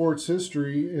day in sports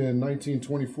history in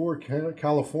 1924,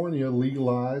 California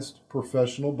legalized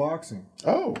professional boxing.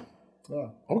 Oh,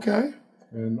 okay.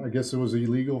 And I guess it was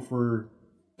illegal for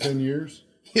 10 years.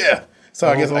 Yeah. So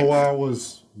I guess why it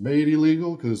was made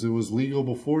illegal, because it was legal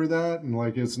before that, and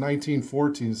like it's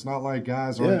 1914. It's not like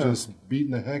guys aren't just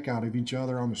beating the heck out of each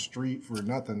other on the street for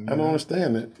nothing. I don't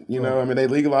understand it. You know, I mean, they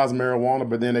legalize marijuana,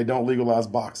 but then they don't legalize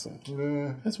boxing.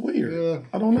 Yeah, that's weird. Yeah,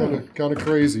 I don't know. Kind of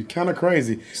crazy.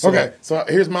 Okay, so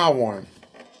here's my one.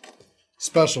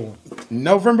 Special one.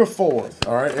 November 4th.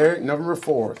 All right, Eric. November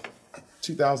 4th,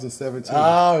 2017.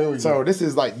 Ah, here we go. So this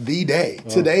is like the day.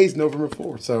 Today's November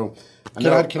 4th. So. Can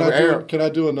I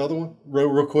do another one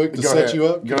real quick to set you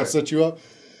up? Can I set you up?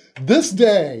 This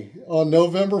day on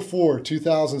November 4,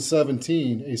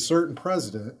 2017, a certain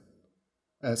president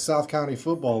at South County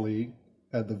Football League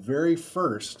had the very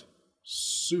first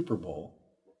Super Bowl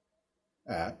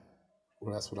at.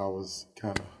 Well, that's what I was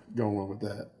kind of going with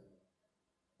that.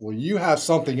 Well, you have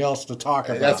something else to talk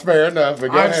about. That's fair enough.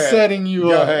 But I'm setting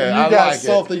you up. Ahead. You got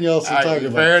something else to talk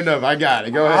about. Fair enough. I got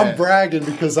it. Go ahead. I'm bragging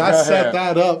because I set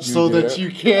that up so that you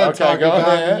can talk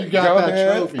about it. You got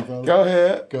that trophy, brother. Go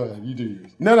ahead. Go ahead. You do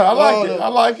yours. No, I like it. I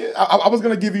like it. I was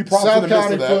going to give you props in the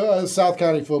midst of that. South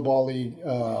County Football League,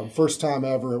 first time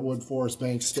ever at Woodforest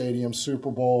Bank Stadium, Super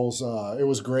Bowls. It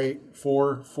was great.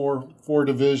 Four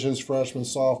divisions, freshmen,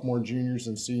 sophomore, juniors,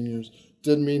 and seniors.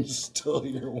 Didn't mean to steal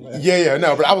your win. Yeah,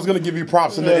 no, but I was going to give you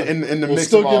props in the mix of all that.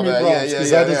 Still give me props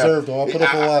because I deserved them. I put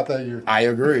up a lot that year. I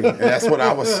agree. And that's what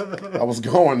I was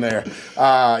going there.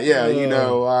 You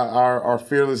know, our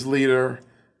fearless leader,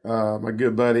 my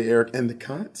good buddy Eric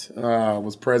Endicott,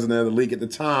 was president of the league at the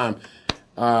time.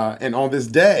 And on this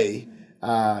day,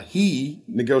 he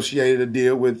negotiated a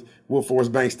deal with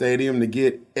Woodforest Bank Stadium to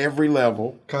get every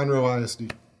level. Conroe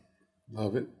ISD.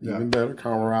 Love it. Even better.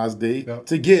 Conroe ISD.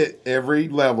 To get every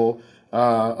level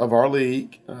of our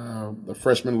league, the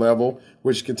freshman level,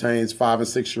 which contains 5 and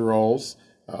 6 year olds,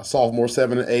 sophomores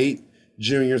 7 and 8,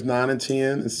 juniors 9 and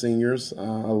 10, and seniors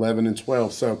 11 and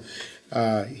 12. So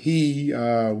he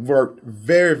worked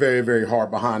very, very, very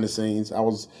hard behind the scenes. I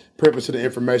was privileged to the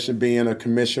information being a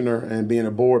commissioner and being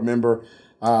a board member.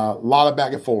 A lot of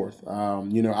back and forth.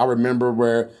 You know, I remember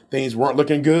where things weren't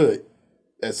looking good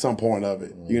at some point of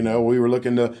it. You know, we were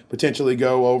looking to potentially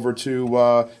go over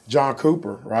to John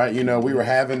Cooper, right? You know, we were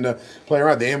having to play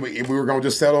around. Then we were going to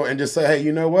just settle and just say, hey,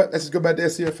 you know what? Let's just go back to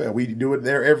SCFL. We do it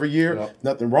there every year.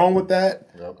 Nothing wrong with that.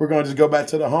 We're going to just go back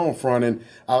to the home front. And,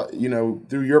 you know,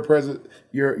 through your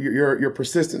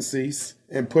persistencies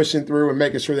and pushing through and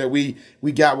making sure that we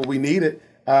got what we needed,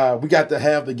 we got to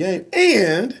have the game.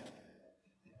 And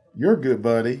your good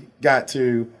buddy got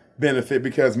to benefit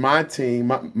because my team,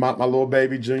 my little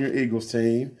baby junior Eagles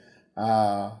team,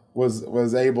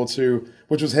 was able to,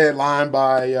 which was headlined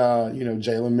by you know,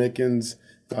 Jalen Mickens,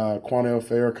 Quanell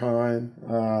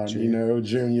Farrakhan, you know,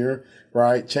 Junior,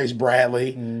 right, Chase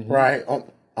Bradley, right,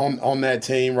 on that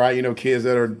team, right, you know, kids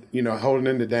that are, you know,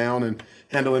 holding it down and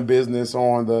handling business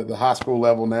on the high school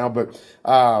level now, but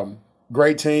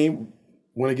great team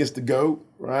when it gets to GOAT,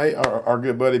 right, our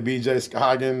good buddy BJ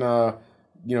Scoggin,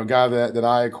 you know, guy that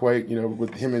I equate, you know,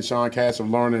 with him and Sean Cass of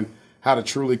learning how to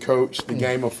truly coach the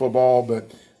game of football.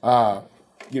 But,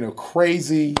 you know,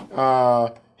 crazy,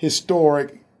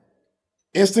 historic,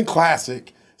 instant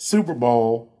classic Super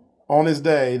Bowl on this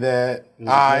day that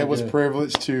I was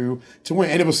privileged to win.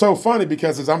 And it was so funny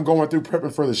because as I'm going through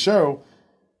prepping for the show,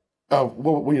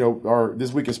 you know,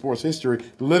 This Week in Sports History,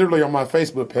 literally on my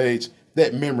Facebook page,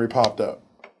 that memory popped up.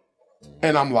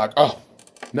 And I'm like, oh,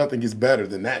 nothing gets better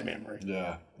than that memory.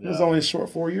 Yeah. It was only a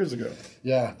short 4 years ago.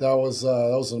 Yeah, that was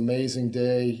an amazing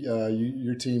day.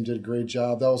 Your team did a great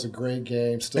job. That was a great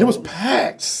game. It was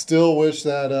packed. Still wish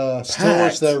that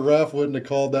ref wouldn't have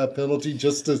called that penalty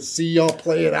just to see y'all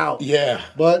play it out. Yeah,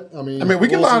 but I mean we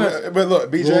can line it. But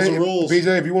look,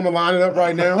 BJ, if you want to line it up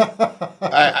right now,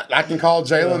 I can call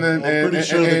Jalen and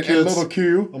little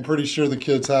Q. I'm pretty sure the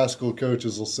kids' high school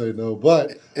coaches will say no.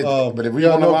 But if we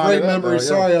want to line great it up, memory.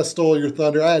 Sorry, I stole your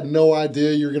thunder. I had no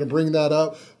idea you were going to bring that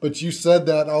up. But you said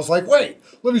that, and I was like, wait,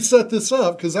 let me set this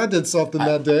up, because I did something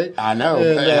that day. I know.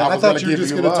 And I thought you were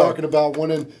just going to talk about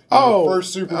winning the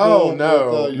first Super Bowl.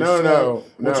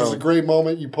 Which was a great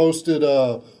moment. You posted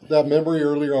that memory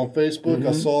earlier on Facebook. Mm-hmm.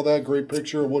 I saw that great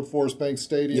picture of Woodforest Bank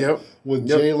Stadium with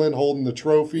Jalen holding the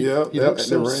trophy. He looks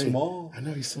so small. I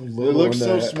know, he's so little. It looks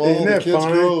so small. The kids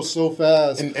grow so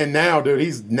fast. And now, dude,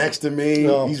 he's next to me.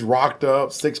 He's rocked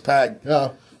up, six-pack.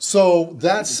 Yeah. So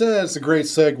that said, it's a great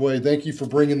segue. Thank you for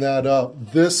bringing that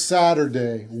up. This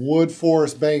Saturday,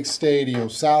 Woodforest Bank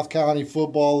Stadium, South County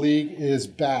Football League is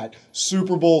back.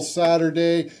 Super Bowl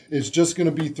Saturday is just going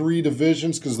to be 3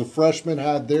 divisions because the freshmen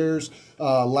had theirs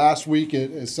last week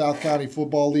at South County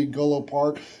Football League, Golo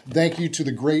Park. Thank you to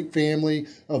the great family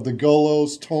of the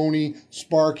Golos, Tony,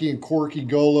 Sparky, and Corky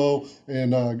Golo,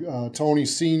 and Tony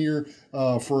Sr.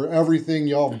 For everything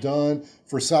y'all have done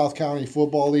for South County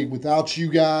Football League. Without you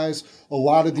guys, a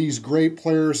lot of these great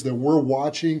players that we're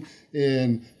watching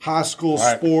in high school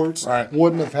sports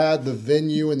wouldn't have had the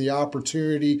venue and the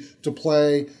opportunity to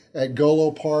play at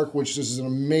Golo Park, which is an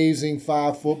amazing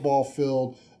 5-football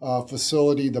field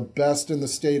facility, the best in the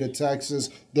state of Texas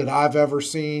that I've ever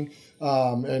seen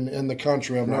in the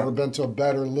country. I've never been to a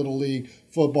better Little League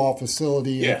football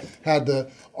facility. And had the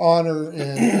honor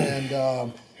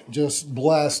and just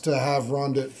blessed to have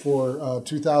run it for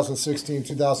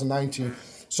 2016-2019.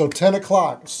 So 10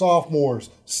 o'clock, sophomores,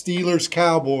 Steelers,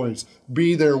 Cowboys,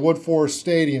 be there, Woodforest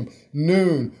Stadium.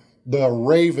 Noon, the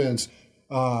Ravens,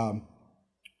 Randerson.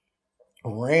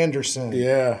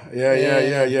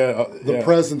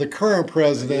 The current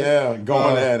president.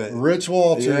 Going at it. Rich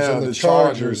Walters and the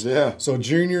Chargers. So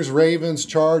juniors, Ravens,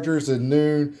 Chargers at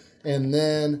noon. And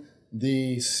then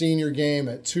the senior game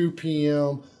at 2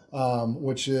 p.m.,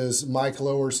 which is Mike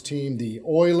Lower's team, the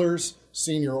Oilers,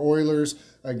 senior Oilers,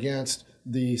 against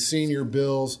the senior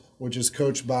Bills, which is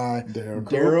coached by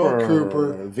Daryl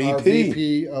Cooper,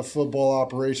 VP of Football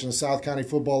Operations, South County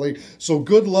Football League. So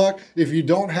good luck. If you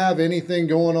don't have anything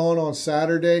going on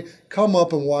Saturday, come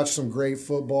up and watch some great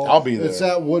football. I'll be there. It's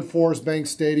at Woodforest Bank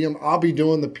Stadium. I'll be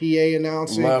doing the PA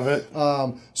announcing. Love it.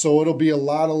 So it'll be a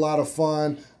lot of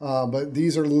fun. But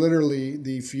these are literally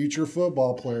the future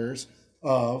football players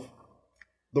of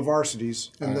the varsities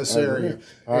in this area.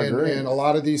 I agree. And a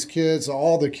lot of these kids,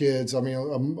 all the kids, I mean,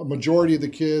 a majority of the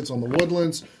kids on the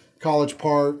Woodlands, College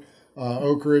Park,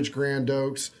 Oak Ridge, Grand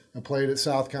Oaks, have played at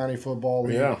South County Football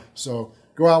League. Yeah. So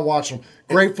go out and watch them.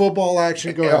 Great football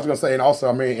action. Go ahead. I was going to say, and also,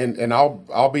 I mean, and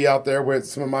I'll be out there with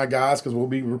some of my guys because we'll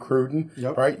be recruiting,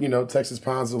 right? You know, Texas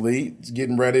Pines Elite is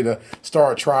getting ready to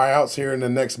start tryouts here in the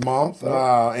next month.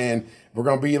 And we're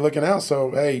going to be looking out.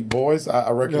 So, hey, boys,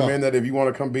 I recommend that if you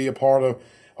want to come be a part of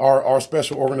our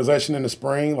special organization in the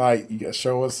spring, like, you got to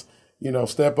show us,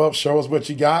 step up, show us what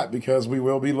you got, because we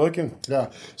will be looking.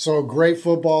 Yeah. So great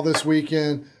football this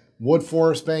weekend.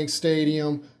 Woodforest Bank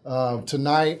Stadium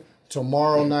tonight,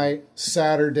 tomorrow night,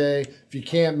 Saturday. If you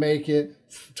can't make it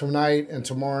tonight and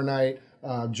tomorrow night,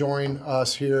 join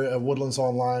us here at Woodlands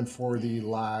Online for the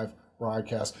live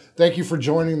broadcast. Thank you for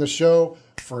joining the show.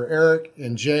 For Eric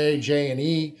and Jay and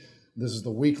E, this is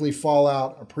the weekly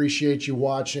Fallout. Appreciate you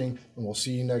watching, and we'll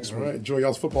see you next week. All right. Enjoy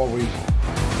y'all's football week.